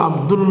শিশু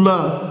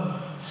আবদুল্লাহ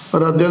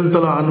রাদিয়াল্লাহু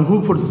তাআলা আনহু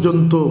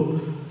পর্যন্ত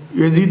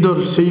এজিদর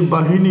সেই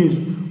বাহিনীর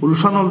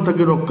রুশানল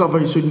থেকে রক্ষা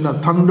পাইছেন না,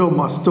 ঠান্ডা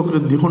মাস্তকরে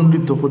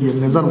দ্বিখণ্ডিত করিয়ে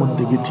নেজার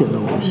মধ্যে গিথিয়ে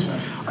নেওয়া হয়েছে।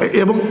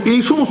 এবং এই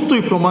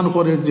সমস্তই প্রমাণ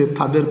করে যে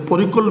তাদের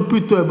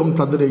পরিকল্পিত এবং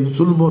তাদের এই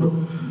জুলমর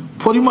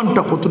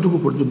পরিমাণটা কতটুকু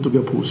পর্যন্ত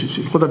গিয়ে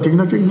পৌঁছেছিল। কথা ঠিক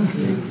না? ঠিক না?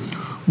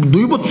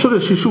 2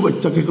 বৎসরের শিশু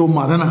বাচ্চাকে কেউ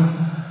মারে না।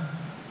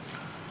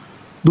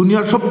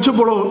 দুনিয়ার সবচেয়ে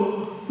বড়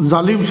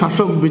জালিম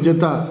শাসক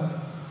বিজেতা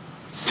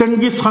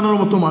চেঙ্গিস খানের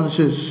মতো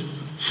মানুষের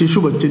শিশু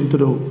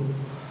বাচ্চাদেরও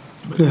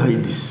রেহাই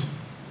দিস।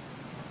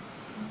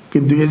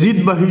 কিন্তু ইয়াজিদ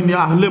বাহিনী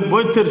আহলে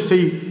বয়তের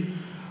সেই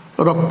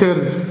রক্তের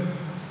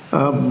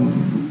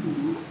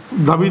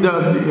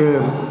দাবিদার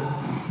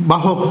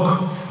বাহক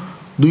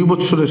 2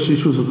 বছরের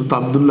শিশু হযরত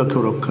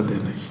আব্দুল্লাহকেও রক্ষা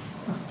দেয় নাই।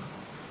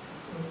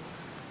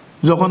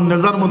 যখন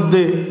নেজার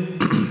মধ্যে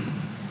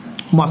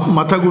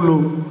মাথাগুলো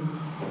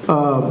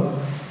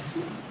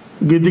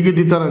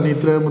গেদি তারা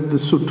নেত্রের মধ্যে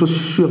ছোট্ট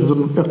শিশু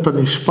একটা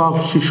নিষ্পাপ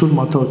শিশুর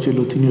মাথাও ছিল,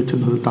 তিনি হচ্ছেন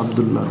হযরত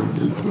আব্দুল্লাহ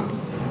রাদিয়াল্লাহু আনহু।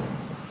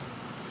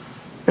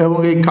 এবং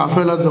এই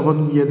কাফেলা যখন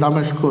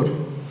দামেস্কর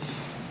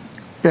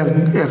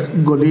এক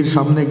গলির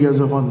সামনে গিয়ে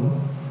যখন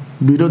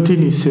বিরতি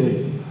নিছে,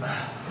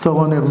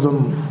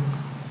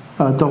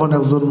 তখন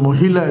একজন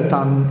মহিলায়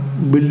তার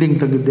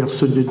বিল্ডিংটাকে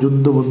দেখছেন যে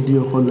যুদ্ধবন্দী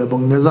হল এবং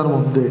নেজার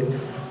মধ্যে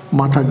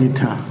মাথা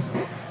গিথা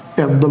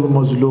একদল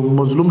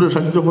মজলুমরে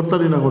সাহায্য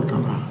করতারই না করতা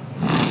না।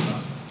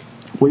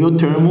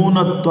 ويطعمون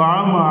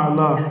الطعام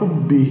على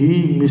حبه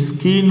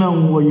مسكينا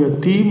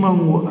ويتيما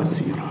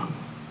واسيرا।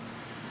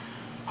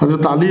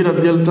 হযরত আলী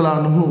রাদিয়াল্লাহু তাআলা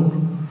আনহু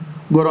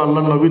গর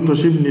আল্লাহর নবী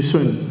তশরিফ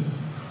নিছেন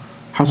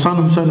হাসান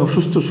হুসাইন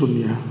অসুস্থ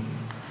শুনিয়া।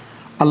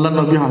 আল্লাহর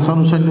নবী হাসান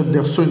হুসাইনকে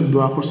দেখছেন,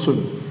 দোয়া করছেন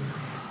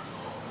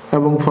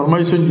এবং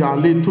ফরমাইছেন যে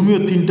আলী তুমিও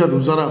 3টা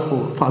রোজা রাখো,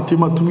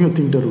 ফাতিমা তুমিও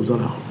 3টা রোজা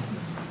রাখো।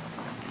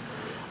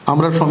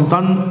 আমরা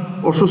সন্তান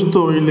অসুস্থ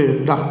হইলে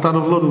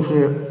ডাক্তারের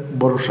উপরে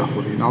ভরসা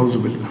করি,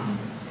 নাউজুবিল্লাহ।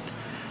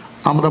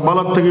 আমরা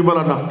বালার থেকে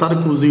বালা ডাক্তার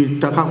খুঁজি,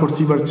 টাকা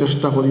খরচিবার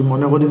চেষ্টা করি,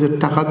 মনে করি যে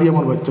টাকা দিয়ে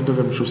আমার বাচ্চাটাকে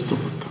আমি সুস্থ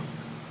করতাম।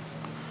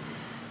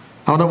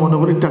 আমরা মনে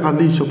করি টাকা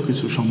দিয়ে সব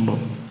কিছু সম্ভব।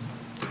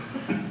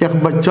 এক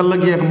বাচ্চার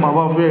লাগে এক মা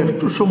বাপে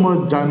একটু সময়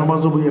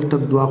জায়নামাজ বই একটা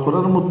দোয়া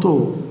করার মতো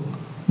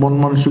মন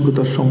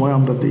মানসিকতার সময়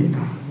আমরা দিই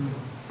না।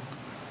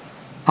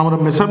 আমরা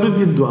মেসাবি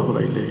দিয়ে দোয়া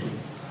করাইলে।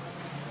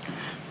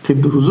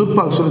 কিন্তু হুজুর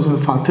পাক সাল্লাল্লাহু আলাইহি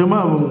ওয়াসাল্লাম ফাতেমা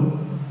এবং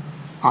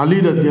আলী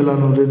রাদিয়াল্লাহু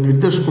আনহুকে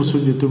নির্দেশ করছেন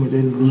যে তুমি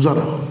রোজা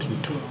রাখো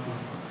 3টা।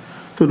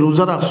 তো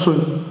রোজা রাখছেন,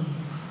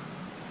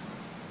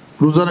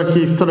 রোজা রাখি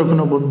ইফতারের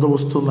কোনো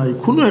বন্দোবস্ত নাই,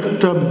 কোনো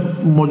একটা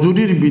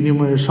মজুরির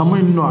বিনিময়ে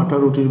সামান্য আটা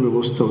রুটির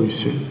ব্যবস্থা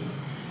হয়েছে,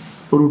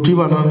 রুটি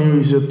বানানো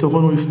হয়েছে।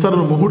 তখন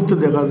ইফতারের মুহূর্তে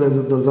দেখা যায়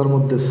যে দরজার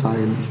মধ্যে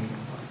সাইল,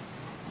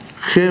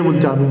 খেয়ে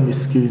বলতে আমি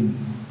মিসকিন।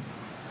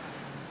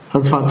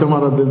 হযরত ফাতেমা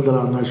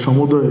রাদিয়াল্লাহু আনহা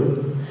সমুদয়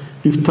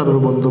ইফতারের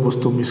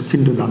বন্দোবস্ত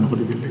মিসকিনকে দান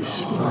করে দিলে।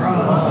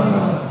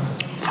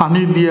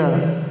 ফানি দিয়া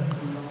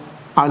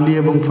আলী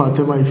এবং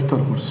ফাতেমা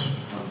ইফতার করছে।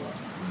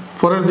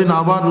 পরের দিন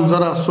আবার রোজা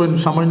রাখছেন,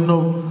 সামান্য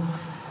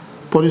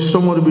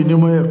পরিশ্রমের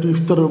বিনিময়ে একটু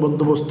ইফতারের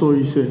বন্দোবস্ত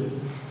হয়েছে।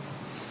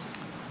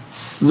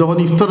 যখন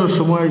ইফতারের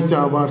সময় হয়েছে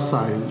আবার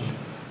সাইল,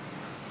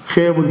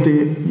 খেয়ে বলতে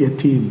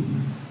ইয়েতিম,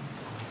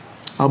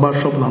 আবার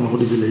সব দান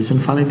করে দিলেছেন,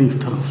 ফানি দিয়ে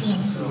ইফতার করছে।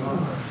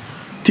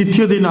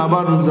 3য় দিন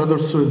আবার রোজা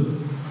ধরছেন,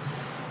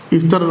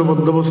 ইফতারের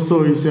বন্দোবস্ত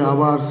হয়েছে,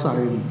 আবার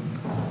সাইল,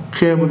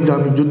 খেয়ে বলতে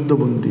আমি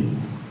যুদ্ধবন্দী,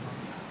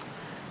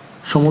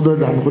 সমুদয়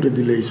দান করে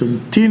দিলেছেন।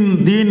 3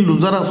 দিন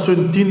রোজা রাখছেন,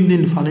 3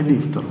 দিন ফানি দিয়ে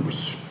ইফতার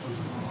করছে।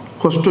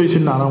 কষ্ট হয়েছে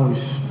না আরাম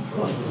হয়েছে?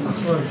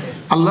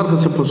 আল্লাহর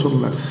কাছে পছন্দ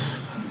লাগছে।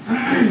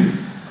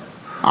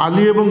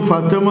 আলী এবং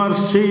ফাতেমার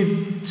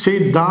সেই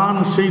দান,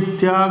 সেই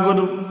ত্যাগের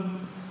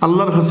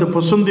আল্লাহর কাছে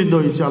পছন্দিত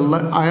হয়েছে। আল্লাহ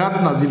আয়াত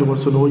নাজিল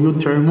করছেন,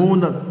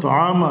 ওয়ুতঈমুনা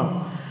আত-তাআমা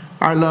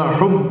আলা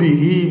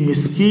হুব্বিহি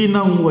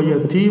মিসকিনান ওয়া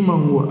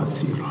ইয়াতীমান ওয়া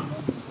আসীরা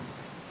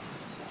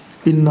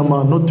ইন্নামা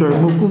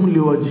নুতঈমুকুম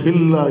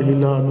লিওয়াজহিল্লাহি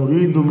লা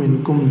নুরিদু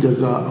মিনকুম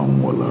জাযাআন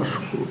ওয়ালা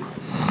শুকুরা।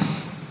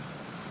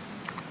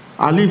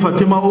 আলী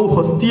ফাতিমা ও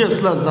হস্তি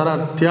আসলা যারা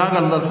ত্যাগ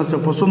আল্লাহর কাছে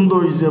পছন্দ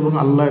হয়েছে এবং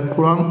আল্লাহ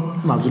কোরআন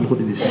নাজিল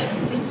করে দিয়েছে।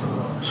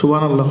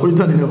 সুবহানাল্লাহ,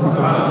 কইতা নিরা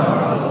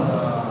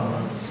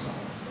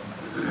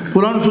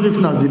কোরআন শরীফ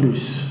নাজিল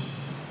হয়েছে।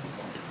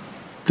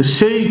 তো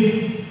সেই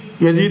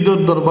ইয়াজিদের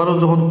দরবারও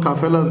যখন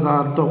কাফেলা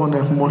যার, তখন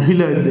এক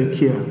মহিলায়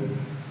দেখিয়া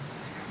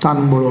টান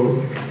বড়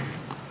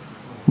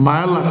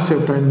মায়া লাগছে,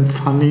 তাই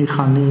ফানি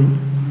খানি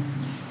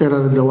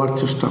এরারে দেওয়ার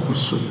চেষ্টা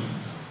করছে।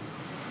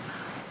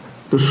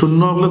 তো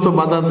শূন্য হলে তো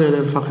বাধা দেয়,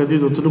 এর ফাঁকে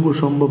দিয়ে যতটুকু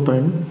সম্ভব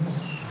তাই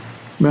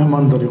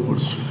মেহমানদারি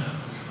করছে।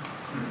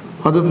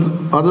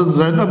 হযরত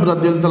যায়েনব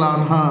রাদিয়াল্লাহু তাআলা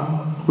আনহা,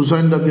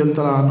 হুসাইন রাদিয়াল্লাহু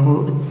তাআলা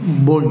আনহুর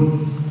বোন,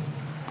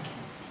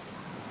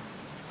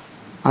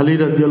 আলী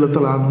রাদিয়াল্লাহু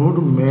তাআলা আনহুর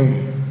মেয়ে,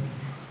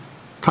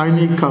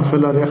 তাইনি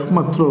কাফেলার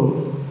একমাত্র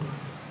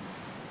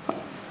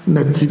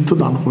নেতৃত্ব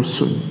দান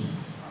করছেন।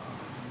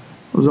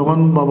 যখন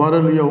বাবারে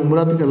লইয়া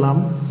উমরাত গেলাম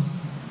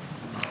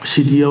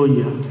সিরিয়া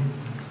হইয়া,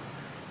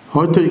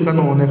 হয়তো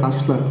এখানে অনেক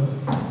আসলা,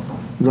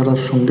 যারা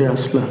সঙ্গে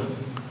আসলা,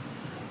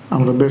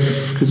 আমরা বেশ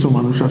কিছু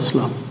মানুষ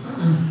আসলাম।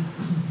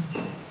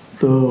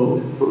 তো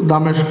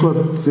দামেস্কত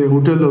যে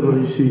হোটেলে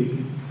রয়েছি,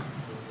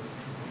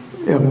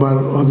 একবার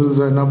হযরত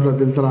যায়েনব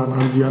রাদিয়াল্লাহু তাআলা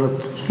আনহার জিয়ারত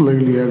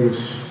লিয়া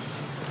গেছে।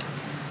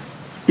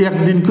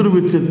 একদিন করে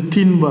ভিতরে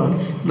 3 বার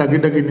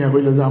ডাকি নিয়ে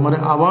হইলে যে আমারে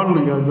আবার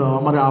লইয়া যাও,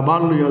 আমারে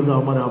আবার লইয়া যাও,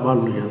 আমারে আবার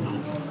লইয়া যাও।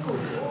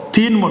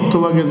 3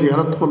 মর্তবাকে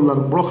জিয়ারত করলার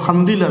বড়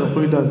খান্দিলার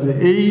হইলা যে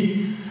এই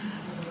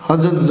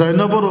হযরত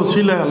যায়েনবর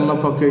ওসিলায় আল্লাহ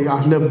পাকে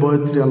আহলে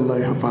বয়তরে আল্লাহ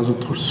হেফাজত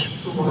করছে,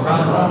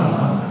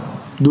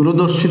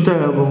 দূরদর্শিতা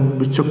এবং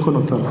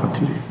বিচক্ষণতার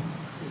খাতিরে।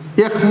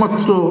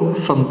 একমাত্র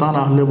সন্তান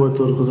আহলে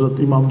বয়তর হযরত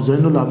ইমাম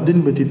জৈনুল আবদিন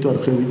ব্যতীত আর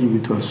কেউ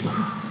জীবিত আসলাম,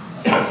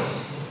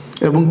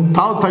 এবং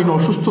তাও তাই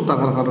অসুস্থ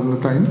থাকার কারণে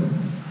তাই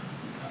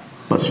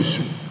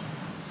বাঁচিছে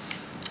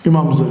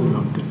ইমাম জৈনুল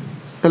আবদিন।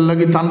 এর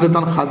লাগি টানলে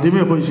টান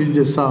খাদিমে কইছিল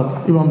যে সাহ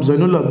ইমাম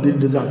জৈনুল আবদিন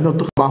যে আপনি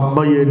তো বাপ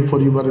ভাই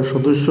পরিবারের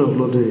সদস্য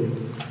হলো রে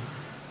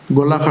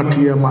গলা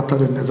কাটিয়া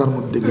মাথারে নেজার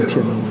মধ্যে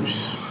গেছিয়ে নেওয়া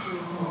হয়েছে।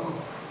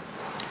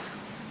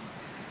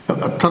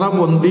 তারা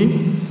বন্দি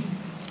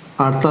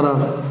আর তারা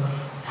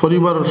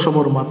পরিবারের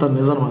সবর মাথা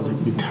নেজার মাঝে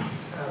বিঠা।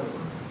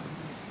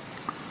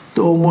 তো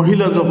ও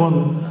মহিলা যখন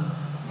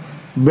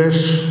বেশ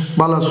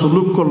বালা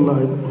সুলুক করলা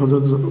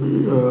হযরত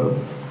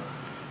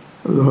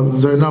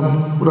জৈনাব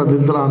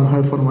রাদিয়াল্লাহু আনহা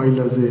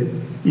ফরমাইলা যে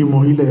এই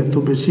মহিলা এত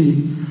বেশি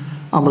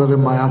আমরা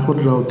মায়া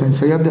করলাও, তাই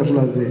সাইয়া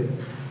দেখলা যে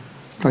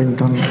তাই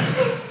তান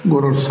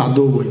গরর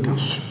সাদও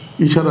বইতাস,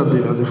 ইশারা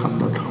দিলা যে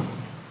খান্দা থাও।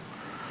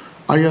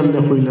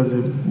 আইয়াল্লাহ কইলা যে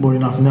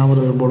বইন আপনি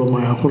আমরা বড়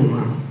মায়া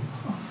করলা,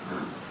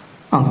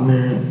 আপনি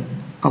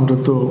আমরা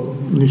তো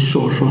নিঃস্ব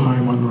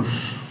অসহায় মানুষ,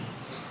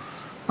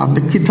 আপনি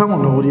কিথা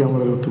মনে করি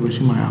আমরা অত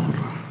বেশি মায়া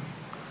করলা।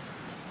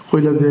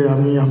 কইলা যে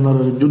আমি আপনার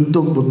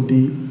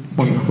যুদ্ধবন্দী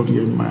মনে করি,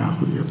 আমি মায়া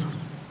করি।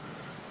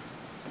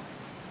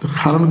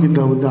 কারণ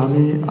কিতা বলতে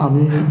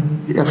আমি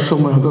এক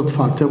সময় হযরত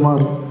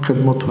ফাতেমার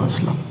খেদমত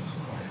আসলাম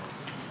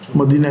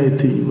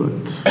মদিনাইতে।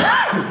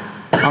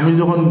 আমি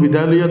যখন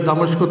বিদায় লইয়া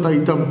দামেস্ক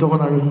তাইতাম তখন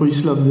আমি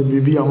কইছিলাম যে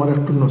বিবি আমার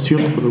একটু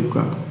নসিহত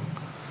করুকা।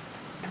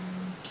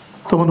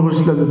 তখন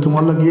কইছিলাম যে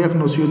তোমার লাগে এক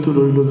নসিহত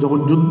রইল, যখন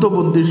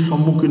যুদ্ধবন্দির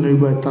সম্মুখীন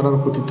হইবা তারার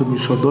প্রতি তুমি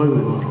সদয়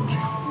ব্যবহার করি।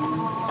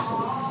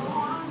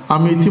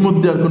 আমি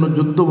ইতিমধ্যে আর কোনো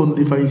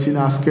যুদ্ধবন্দী পাইছি না,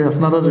 আজকে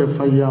আপনারা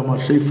রেফাইয়া আমার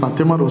সেই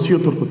ফাতেমার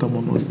ওসিয়তের কথা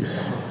মনে হয়ে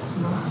গেছে।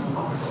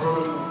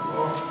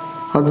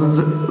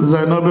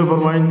 জৈনবে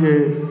ফরমাইন যে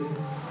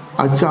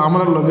আচ্ছা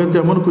আমরা লগে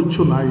তেমন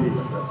কিচ্ছু নাই,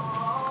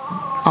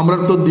 আমরা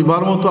তো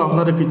দিবার মতো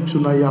আপনারা কিচ্ছু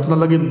নাই, আপনার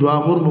লাগে দোয়া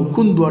করবো,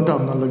 কোন দোয়াটা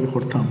আপনার লাগে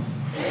করতাম?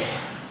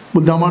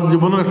 বলতে আমার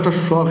জীবনের একটা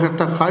শখ,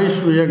 একটা খাইশ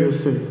রইয়া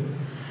গেছে।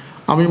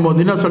 আমি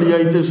মদিনা ছাড়িয়ে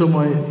আইতে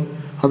সময়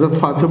হযরত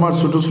ফাতেমার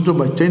ছোটো ছোটো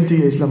বাচ্চাই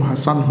দিয়ে গেছিলাম,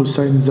 হাসান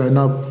হুসাইন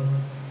জৈনব,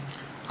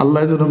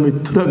 আল্লাহ যেন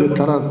মৃত্যুর আগে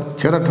তারা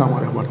ছেঁড়াটা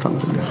আমার আবার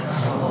থাকতে দেখে।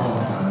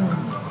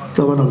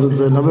 তখন হযরত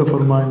জৈনবে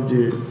ফরমাইন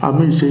যে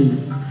আমি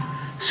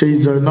সেই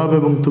জৈনব,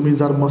 এবং তুমি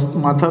যার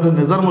মাথার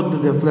নেজার মধ্যে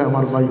দেখলে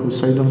আমার ভাই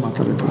হুসাইনের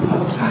মাথারে তুলে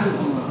দেখলে।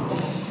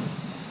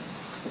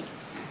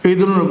 এই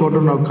ধরনের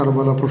ঘটনা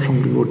কারবালা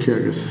প্রসঙ্গে উঠিয়া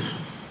গেছে।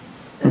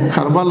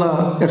 কারবালা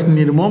এক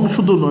নির্মম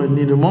শুধু নয়,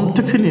 নির্মম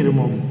থেকে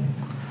নির্মম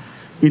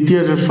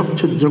ইতিহাসের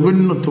সবচেয়ে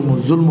জঘন্যতম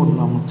জুলমর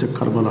নাম হচ্ছে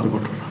কারবালার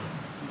ঘটনা।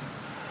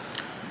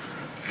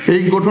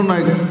 এই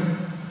ঘটনায়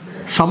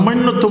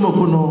সামান্যতম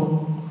কোনো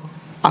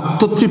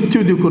আত্মতৃপ্তি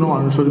যদি কোনো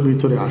মানুষের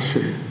ভিতরে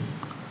আসে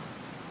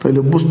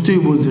তাহলে বুঝতেই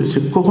বুঝে সে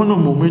কখনো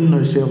মুমিন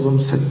নয়, সে একদম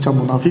সচ্চা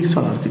মুনাফিক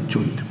ছাড়া আর কিচ্ছু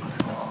হইতে পারে।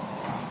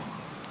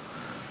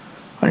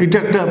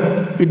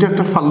 এটা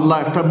একটা ফাল্লা,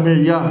 একটা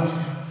মেয়ার,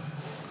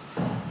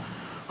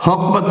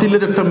 হক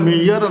বাতিলের একটা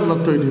মেয়ার আল্লাহ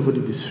তৈরি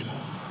করে দিছে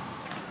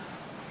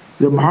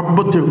যে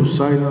মহাব্বতে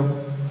হুসাইন,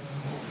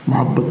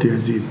 মহাব্বতে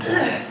ইয়াজিদ।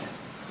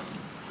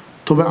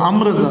 তবে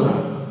আমরা যারা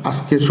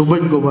আজকে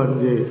সৌভাগ্যবান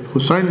যে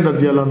হুসাইন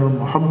রাদিয়াল্লাহু আনহুর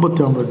মহাব্বতে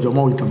আমরা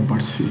জমা হইতাম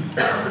পারছি,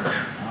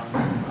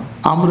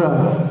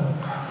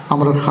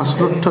 আমরা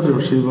খাসরতটাও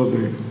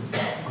সেইভাবে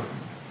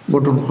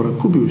গঠন করা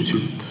খুবই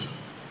উচিত।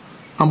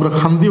 আমরা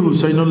খান্দি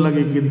হুসাইনের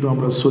লাগে কিন্তু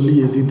আমরা চলি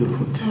এজিদের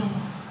প্রতি।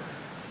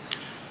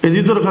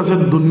 এজিদের কাছে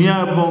দুনিয়া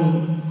এবং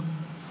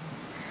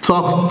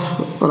তখ্ত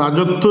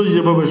রাজত্ব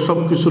যেভাবে সব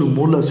কিছুর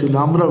মূল আছিল,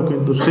 আমরাও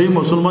কিন্তু সেই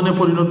মুসলমানে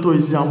পরিণত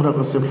হয়েছি, আমরা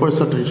কাছে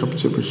পয়সাটাই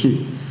সবচেয়ে বেশি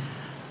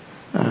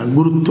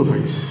গুরুত্ব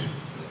পাইছি।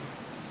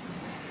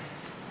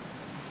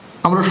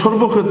 আমরা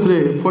সর্বক্ষেত্রে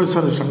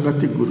পয়সার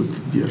সাংঘাতিক গুরুত্ব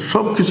দিয়ে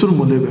সব কিছুর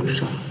মূলে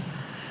ব্যবসা।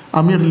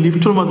 আমি এক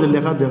লিফটের মাঝে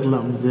লেখা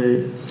দেখলাম যে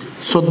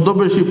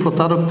ছদ্মবেশী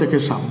প্রতারক থেকে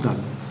সাবধান।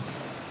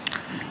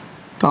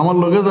 তো আমার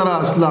লগে যারা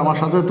আসলে আমার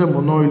সাথে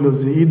মনে হইল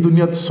যে এই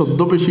দুনিয়াতে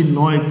ছদ্মবেশী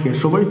নয় কে,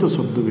 সবাই তো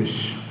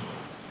ছদ্মবেশী,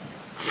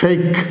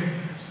 ফেক,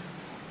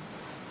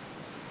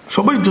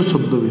 সবাই তো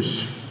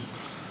ছদ্মবেশী।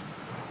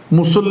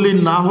 মুসল্লি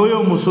না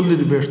হয়েও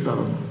মুসল্লির বেশ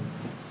ধারণ,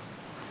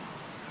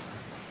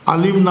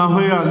 আলিম না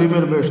হয়ে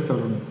আলিমের বেশ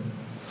ধারণ,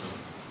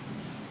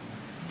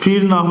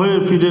 ফির না হয়ে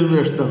ফিরের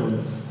বেশ ধারণ।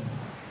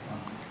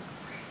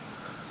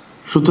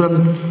 সুতরাং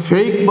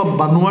ফেক বা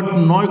বানোয়াট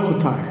নয়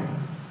কোথায়,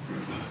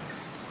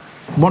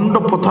 বন্ড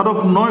প্রতারক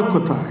নয়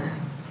কোথায়,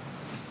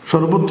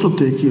 সর্বত্র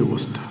তো একই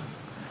অবস্থা।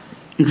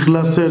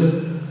 ইখলাসের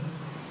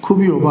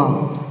খুবই অভাব,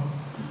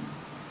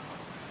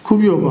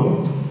 খুবই অভাব।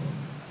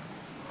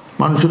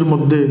 মানুষের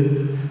মধ্যে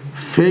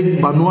ফেক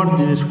বানোয়াট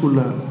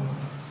জিনিসগুলা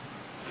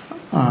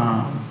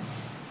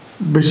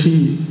বেশি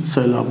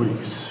সয়লাভ হয়ে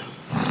গেছে।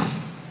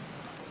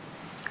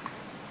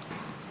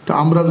 তা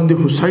আমরা যদি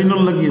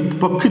হুসাইনের লাগে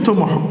প্রকৃত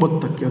মহব্বত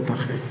তাকিয়ে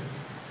থাকে,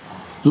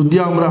 যদি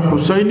আমরা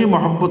হুসাইনি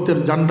মহব্বতের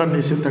জান্ডা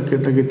নিচে তাকিয়ে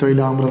থাকি,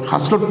 তাহলে আমরা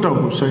খাসরতটাও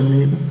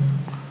হুসাইনি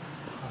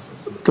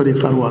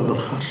তরিকার ওয়া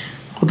দরকার।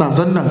 কথা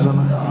আসান না আসা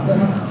না?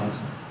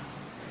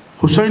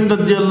 হুসাইন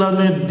রাদিয়াল্লাহু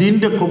আনহু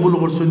দিনটা কবুল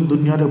করছেন,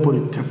 দুনিয়ারে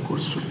পরিত্যাগ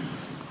করছেন।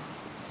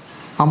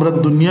 আমরা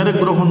দুনিয়ারে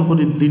গ্রহণ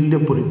করি, দিনরে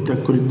পরিত্যাগ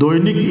করি।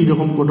 দৈনিক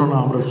এইরকম ঘটনা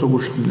আমরা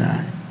সবুর সামনে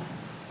আয়।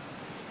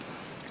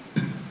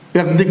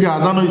 একদিকে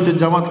আজান হয়েছে,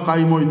 জামাত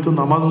কায়েম হইতো,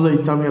 নামাজও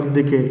যাইতাম,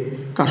 একদিকে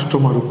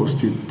কাস্টমার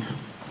উপস্থিত।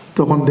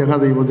 তখন দেখা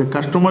যাইব যে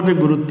কাস্টমারের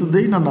গুরুত্ব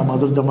দেই না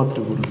নামাজের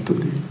জামাতের গুরুত্ব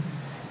দিই।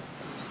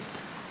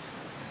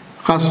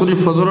 খাস করে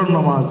ফজরের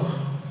নামাজ,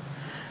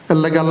 এর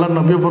লাগে আল্লাহ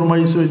নবী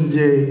ফরমাইছেন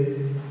যে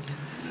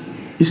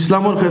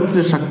ইসলামের ক্ষেত্রে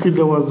সাক্ষী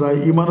দেওয়া যায়,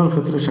 ইমানের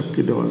ক্ষেত্রে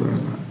সাক্ষী দেওয়া যায়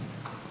না।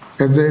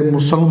 এজ এ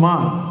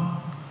মুসলমান,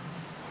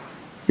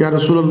 ইয়া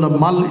রাসূলুল্লাহ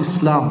মাল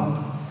ইসলাম,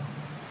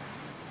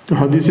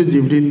 হাদিসে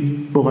জিবরিল,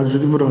 বুখারী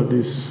শরীফের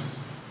হাদিস,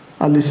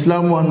 আল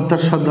ইসলাম আন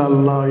তাশহাদা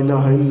আল্লা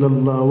ইলাহা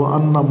ইল্লাল্লাহ ওয়া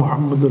আন্না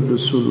মুহাম্মাদুর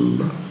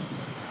রাসূলুল্লাহ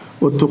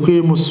ওয়া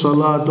তুকিমুস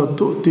সালাত ওয়া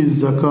তু'তিজ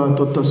যাকাত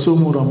ওয়া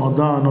তাসুমু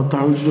রমাদান ওয়া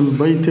তাহজ্জুল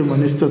বাইত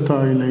মান ইসতাতা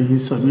ইলাইহি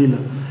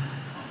সাবিলা।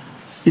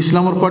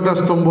 ইসলামের কয়টা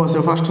স্তম্ভ আছে?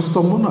 5টা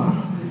স্তম্ভ না?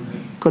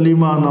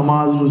 কালিমা,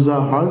 নামাজ, রোজা,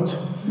 হজ,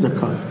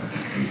 যাকাত।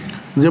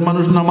 যে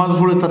মানুষ নামাজ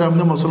পড়ে তারে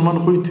আপনি মুসলমান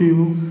কইতে হইব,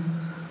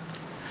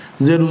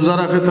 যে রোজা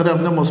রাখে তারে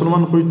আপনি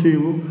মুসলমান কইতে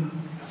হইব।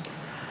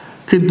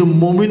 কিন্তু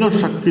মুমিনের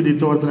সাক্ষী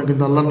দিতে পারতেন না।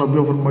 কিন্তু আল্লাহ নবী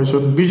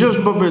ফরমাইছেন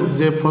বিশেষভাবে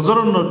যে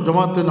ফজরের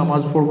জামাতে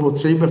নামাজ পড়বো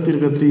সেই ব্যক্তির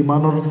ক্ষেত্রে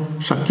ইমানের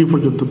সাক্ষী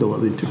পর্যন্ত দেওয়া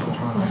দিতে পারে।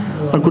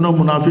 আর কোনো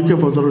মুনাফিকে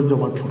ফজরের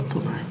জামাত পড়তো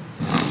না।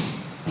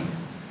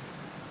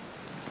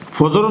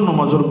 ফজরের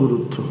নামাজের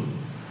গুরুত্ব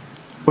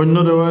অন্য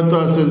রেওয়ায়তে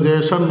আছে যে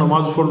এশার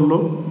নামাজ পড়লো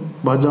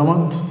বা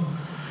জামাত,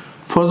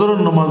 ফজরের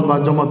নামাজ বা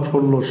জামাত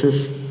পড়লো, শেষ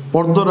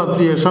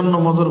অর্ধরাত্রি এশার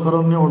নামাজের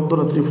কারণে,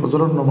 অর্ধরাত্রি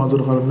ফজরের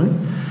নামাজের কারণে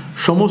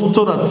সমস্ত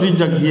রাত্রি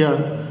জাগিয়া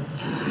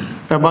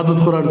ইবাদত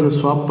করার যে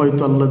সওয়াব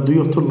পাইতো আল্লাহ 2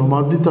 ওয়াক্ত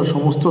নামাজ দিয়ে তার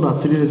সমস্ত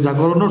রাত্রির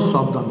জাগরণের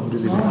সওয়াব দান করে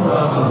দিলেন।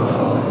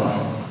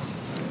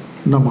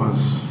 নামাজ,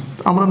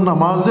 আমরা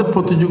নামাজের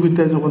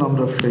প্রতিযোগিতায় যখন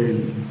আমরা ফেল,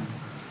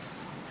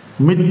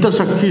 মিথ্যা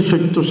সাক্ষী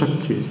সত্য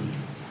সাক্ষী।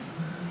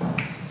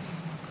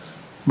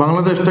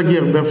 বাংলাদেশটা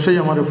গিয়ে ব্যবসায়ী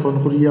আমার ফোন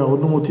করিয়া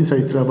অনুমতি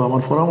চাইতরা বা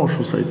আমার পরামর্শ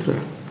চাইতরা,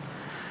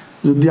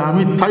 যদি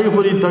আমি তাই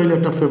করি তাহলে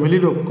একটা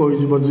ফ্যামিলির রক্ষ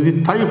হইব, যদি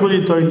তাই করি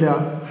তাহলে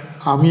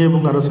আমি এবং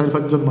আরো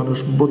 4-5 জন মানুষ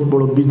বহুত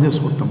বড় বিজনেস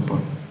করতাম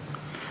পার।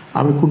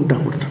 আমি কোনটা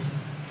করতাম?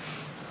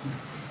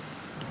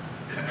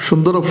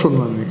 সুন্দর অপশন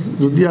মানে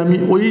যদি আমি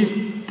ওই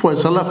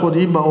ফয়সালা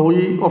করি বা ওই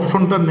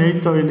অপশনটা নেই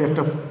তাহলে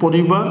একটা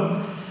পরিবার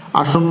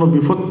আসন্ন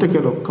বিপদ থেকে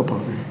রক্ষা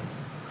পাবে।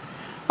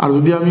 আর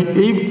যদি আমি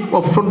এই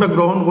অপশনটা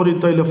গ্রহণ করি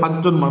তাহলে 5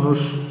 জন মানুষ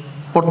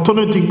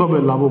অর্থনৈতিকভাবে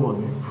লাভবান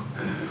হবে।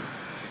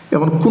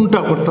 এখন কোনটা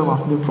করতাম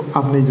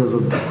আপনি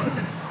ইজাজত দেন।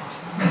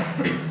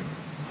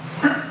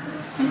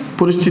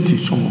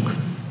 পরিস্থিতির সম্মুখীন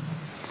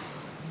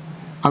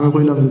আমি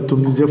কইলাম যে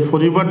তুমি যে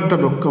পরিবারটা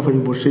রক্ষা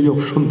পাইব সেই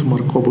অপশন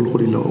তোমার কবল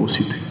করি লওয়া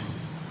উচিত।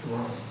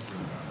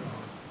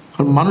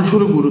 আর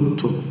মানুষের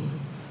গুরুত্ব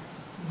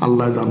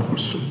আল্লাহ দান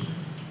করছেন,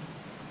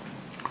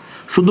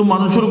 শুধু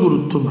মানুষের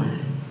গুরুত্ব নয়,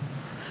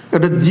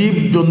 এটা জীব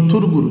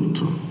জন্তুর গুরুত্ব।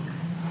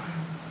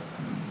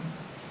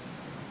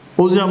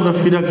 ও যে আমরা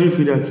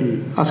ফিরাকি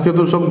আজকে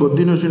তো সব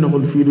গদি নসি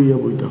নকল ফির হইয়া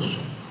বইতাস।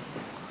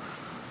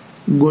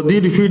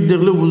 গদির ফির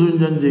দেখলে বুঝুন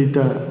যান যে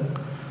এটা,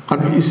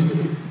 কারণ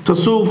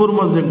তসৌফের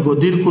মাঝে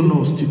গদির কোনো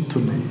অস্তিত্ব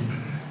নেই।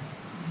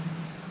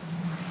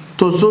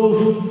 তসৌফ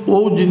ও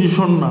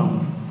জিনিসের নাম,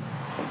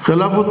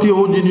 খেলাফতি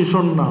ও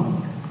জিনিসের নাম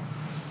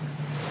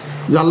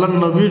যে আল্লাহ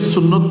নবীর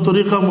সুন্নত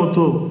তরিকা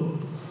মতো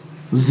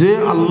যে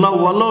আল্লাহ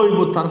ওয়ালা হইব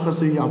তার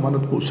কাছে এই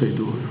আমানত পৌঁছাই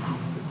দেব,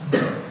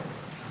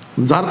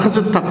 যার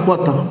কাছে তাকওয়া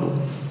থাকবো।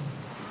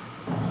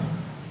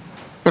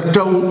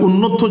 একটা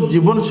উন্নত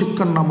জীবন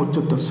শিক্ষার নাম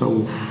হচ্ছে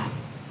তাসাউফ,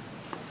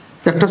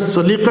 একটা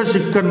সলিকা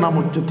শিক্ষার নাম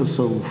হচ্ছে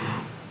তাসাউফ।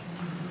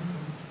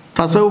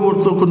 তাসাউফ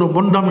তো কোনো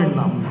বন্ডামির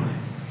নাম নয়,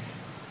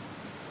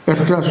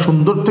 একটা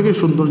সুন্দর থেকে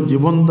সুন্দর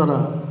জীবন দ্বারা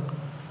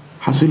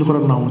হাসিল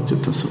করার নাম হচ্ছে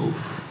তাসাউফ।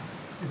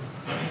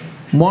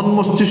 মন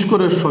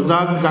মস্তিষ্করে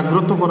সজাগ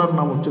জাগ্রত করার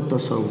নাম হচ্ছে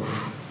তাসাউফ।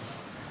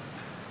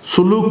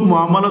 সুলুক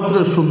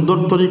মুআমালাতের সুন্দর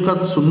তরিকাত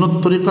সুন্নত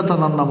তরিকাত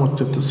আনার নাম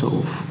হচ্ছে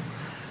তাসাউফ।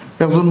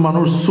 একজন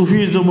মানুষ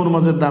সুফিজমের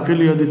মাঝে দাখিল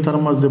হইয়া দিয়ে তার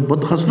মাঝে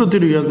বদখাসলতি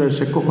রইয়া যায়,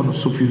 সে কখনো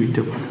সুফি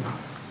হইতে পারে না।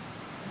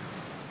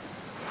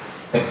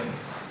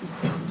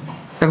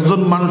 একজন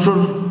মানুষের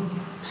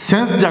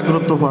সেন্স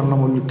জাগ্রত হওয়ার নাম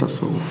হল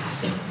তাসাউফ।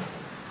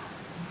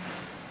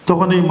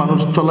 তখন এই মানুষ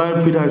চলায়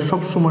ফিরায়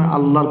সবসময়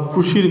আল্লাহর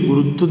খুশির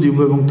গুরুত্ব দিব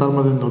এবং তার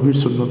মাঝে নবীর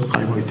সুন্নত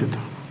কায়েম হইতে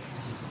থাকবে।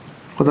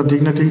 কথা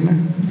ঠিক না? ঠিক না?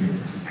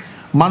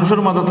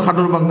 মানুষের মাথাত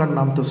খাটর ভাঙ্গার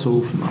নাম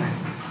তাসাউফ নয়।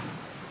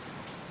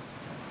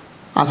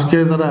 আজকে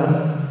যারা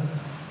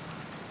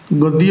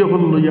গদিয়ে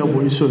হল লইয়া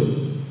বইছেন,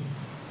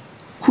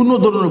 কোনো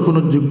ধরনের কোনো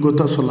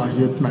যোগ্যতা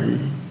সলাহিয়ত নাই।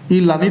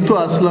 এই লাইনই তো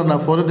আসলা না,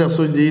 পরে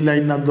দেখছেন যে এই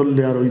লাইন না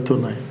ধরলে আর হইতো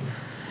নাই,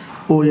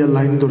 ও ইয়া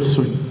লাইন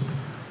ধরছেন।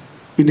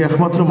 এটা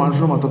একমাত্র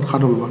মানুষের মাথাত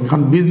খাটল ভাঙে।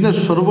 এখন বিজনেস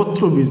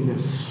সর্বত্র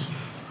বিজনেস,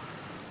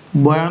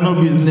 বয়ানও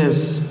বিজনেস,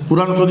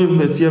 কুরআন শরীফ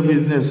বেচিয়া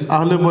বিজনেস,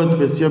 আহলে বয়ত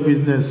বেচিয়া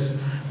বিজনেস,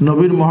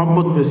 নবীর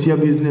মহব্বত বেচিয়া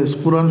বিজনেস,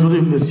 কুরআন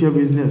শরীফ বেচিয়া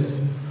বিজনেস,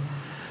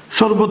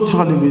 সর্বত্র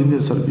খালি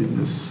বিজনেস আর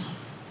বিজনেস।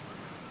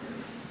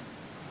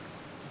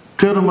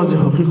 কের মাঝে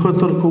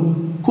হকিকতের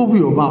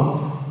খুবই অভাব,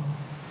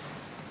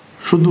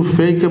 শুধু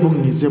ফেক এবং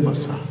নিজে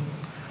বাসা।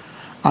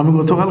 আমি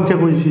গতকালকে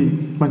কইছি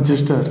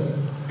ম্যানচেস্টার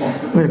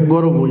এক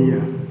বড়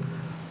বইয়া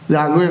যে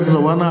আগে এক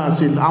জমানা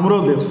আছিল,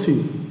 আমরাও দেখছি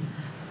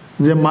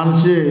যে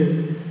মানুষে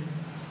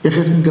এক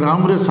এক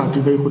গ্রামরে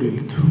সার্টিফাই করে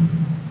নিত।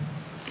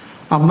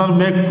 আপনার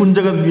মেঘ কোন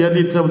জায়গায় বিয়া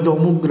দিতে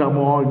অমুক গ্রাম,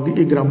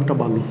 এই গ্রামটা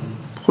ভালো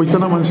হইতো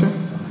না মানুষে,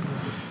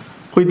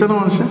 হইতো না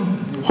মানুষে।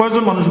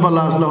 কয়জন মানুষ ভালো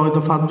আসলে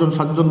হয়তো 5জন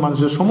 7জন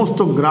মানুষের সমস্ত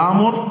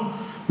গ্রামর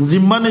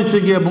জিম্মা নিয়েছে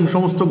গিয়ে এবং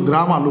সমস্ত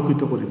গ্রাম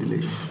আলোকিত করে দিলে।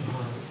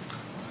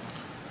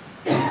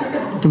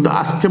 কিন্তু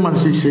আজকে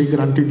মানুষ সেই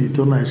গ্যারান্টি দিত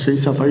না, সেই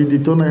সাফাই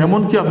দিত না।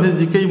 এমনকি আপনি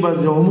জিকেই বা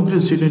যে অমুকের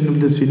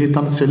চিনি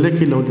তার ছেলে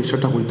কিলে ওদের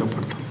সেটা হইতে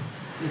পারত।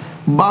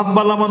 বাপ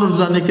বালা মানুষ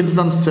জানে, কিন্তু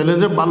তার ছেলে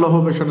যে ভালো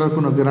হবে সেটার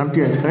কোনো গ্যারান্টি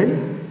আজকাল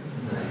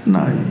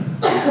নাই।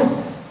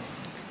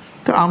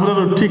 তা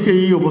আমরাও ঠিক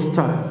এই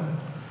অবস্থা।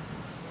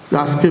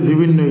 আজকে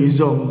বিভিন্ন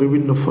ইজম,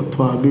 বিভিন্ন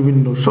ফতোয়া,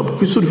 বিভিন্ন সব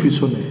কিছুর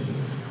পিছনে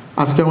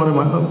আজকে আমার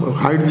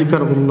হাইট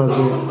জিকার বললা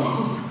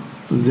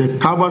যে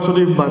কাবা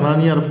শরীফ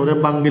বানানিয়ার পরে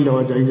বাঙ্গি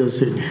লেওয়া যাই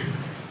যাচ্ছে।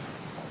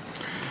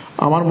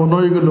 আমার মনে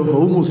হয়ে গেল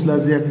হৌ মুসলা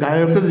যে এক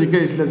গায়কে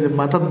জিজ্ঞাসা যে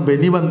মাথাত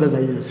বেনি বান্ধা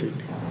যাই যাচ্ছে।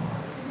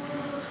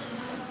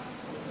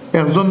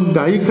 একজন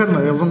গায়িকা না,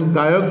 একজন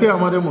গায়কে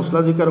আমার মশলা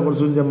জিকার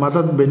করছেন যে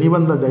মাথাত বেনি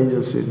বান্ধা যাই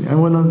যাচ্ছে। আমি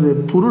বললাম যে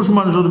পুরুষ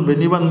মানুষের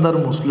বেনি বান্ধার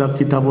মশলা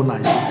কিতাবও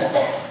নাই,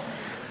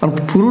 কারণ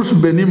পুরুষ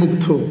বেনি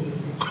মুক্ত।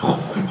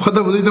 কথা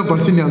বুঝতে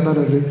পারছি না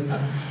আপনারা,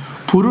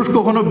 পুরুষ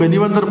কখনো বেনি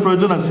বান্ধার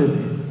প্রয়োজন আছে?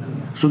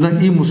 সুতরাং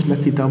ই মশলা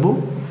কিতাবও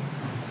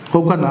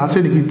হোক না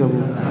আসেনি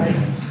কিতাবও।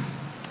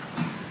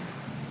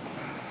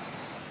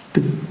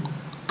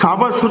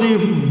 কাবা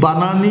শরীফ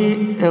বানানি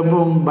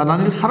এবং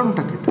বানানির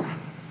কারণটা কি?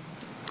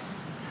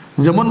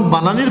 যেমন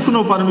বানানির কোনো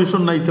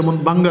পারমিশন নাই, তেমন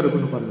বাঙ্গার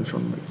কোনো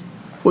পারমিশন নাই।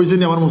 হয়েছে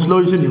নি আমার মশলা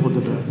হয়েছে নি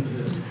কতটা?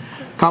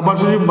 কাবা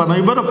শরীফ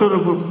বানাইবারও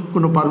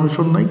কোনো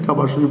পারমিশন নাই,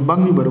 কাবা শরীফ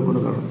বাঙ্গিবারও কোনো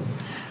কারণ।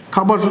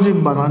 কাবা শরীফ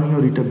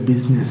বানানিওর এটা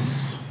বিজনেস,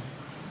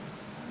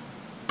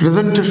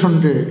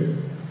 প্রেজেন্টেশনরে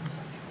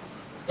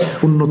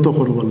উন্নত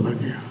করবার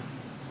লাগে।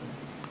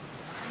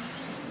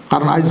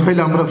 কারণ আজকাল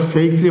আমরা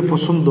ফেকরে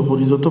পছন্দ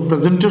করি, যত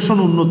প্রেজেন্টেশন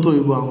উন্নত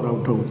হইব আমরা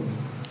ওঠাও,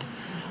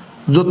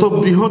 যত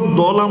বৃহৎ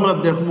দল আমরা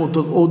দেখবো তো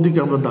ওদিকে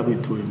আমরা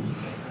দাবিত হইব।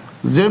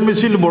 যে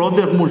মিছিল বড়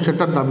দেখবো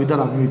সেটার দাবিদার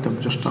আমি হইতাম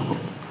চেষ্টা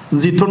করব।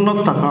 জিতন্নত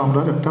টাকা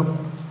আমরা একটা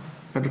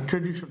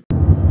ট্রেডিশন।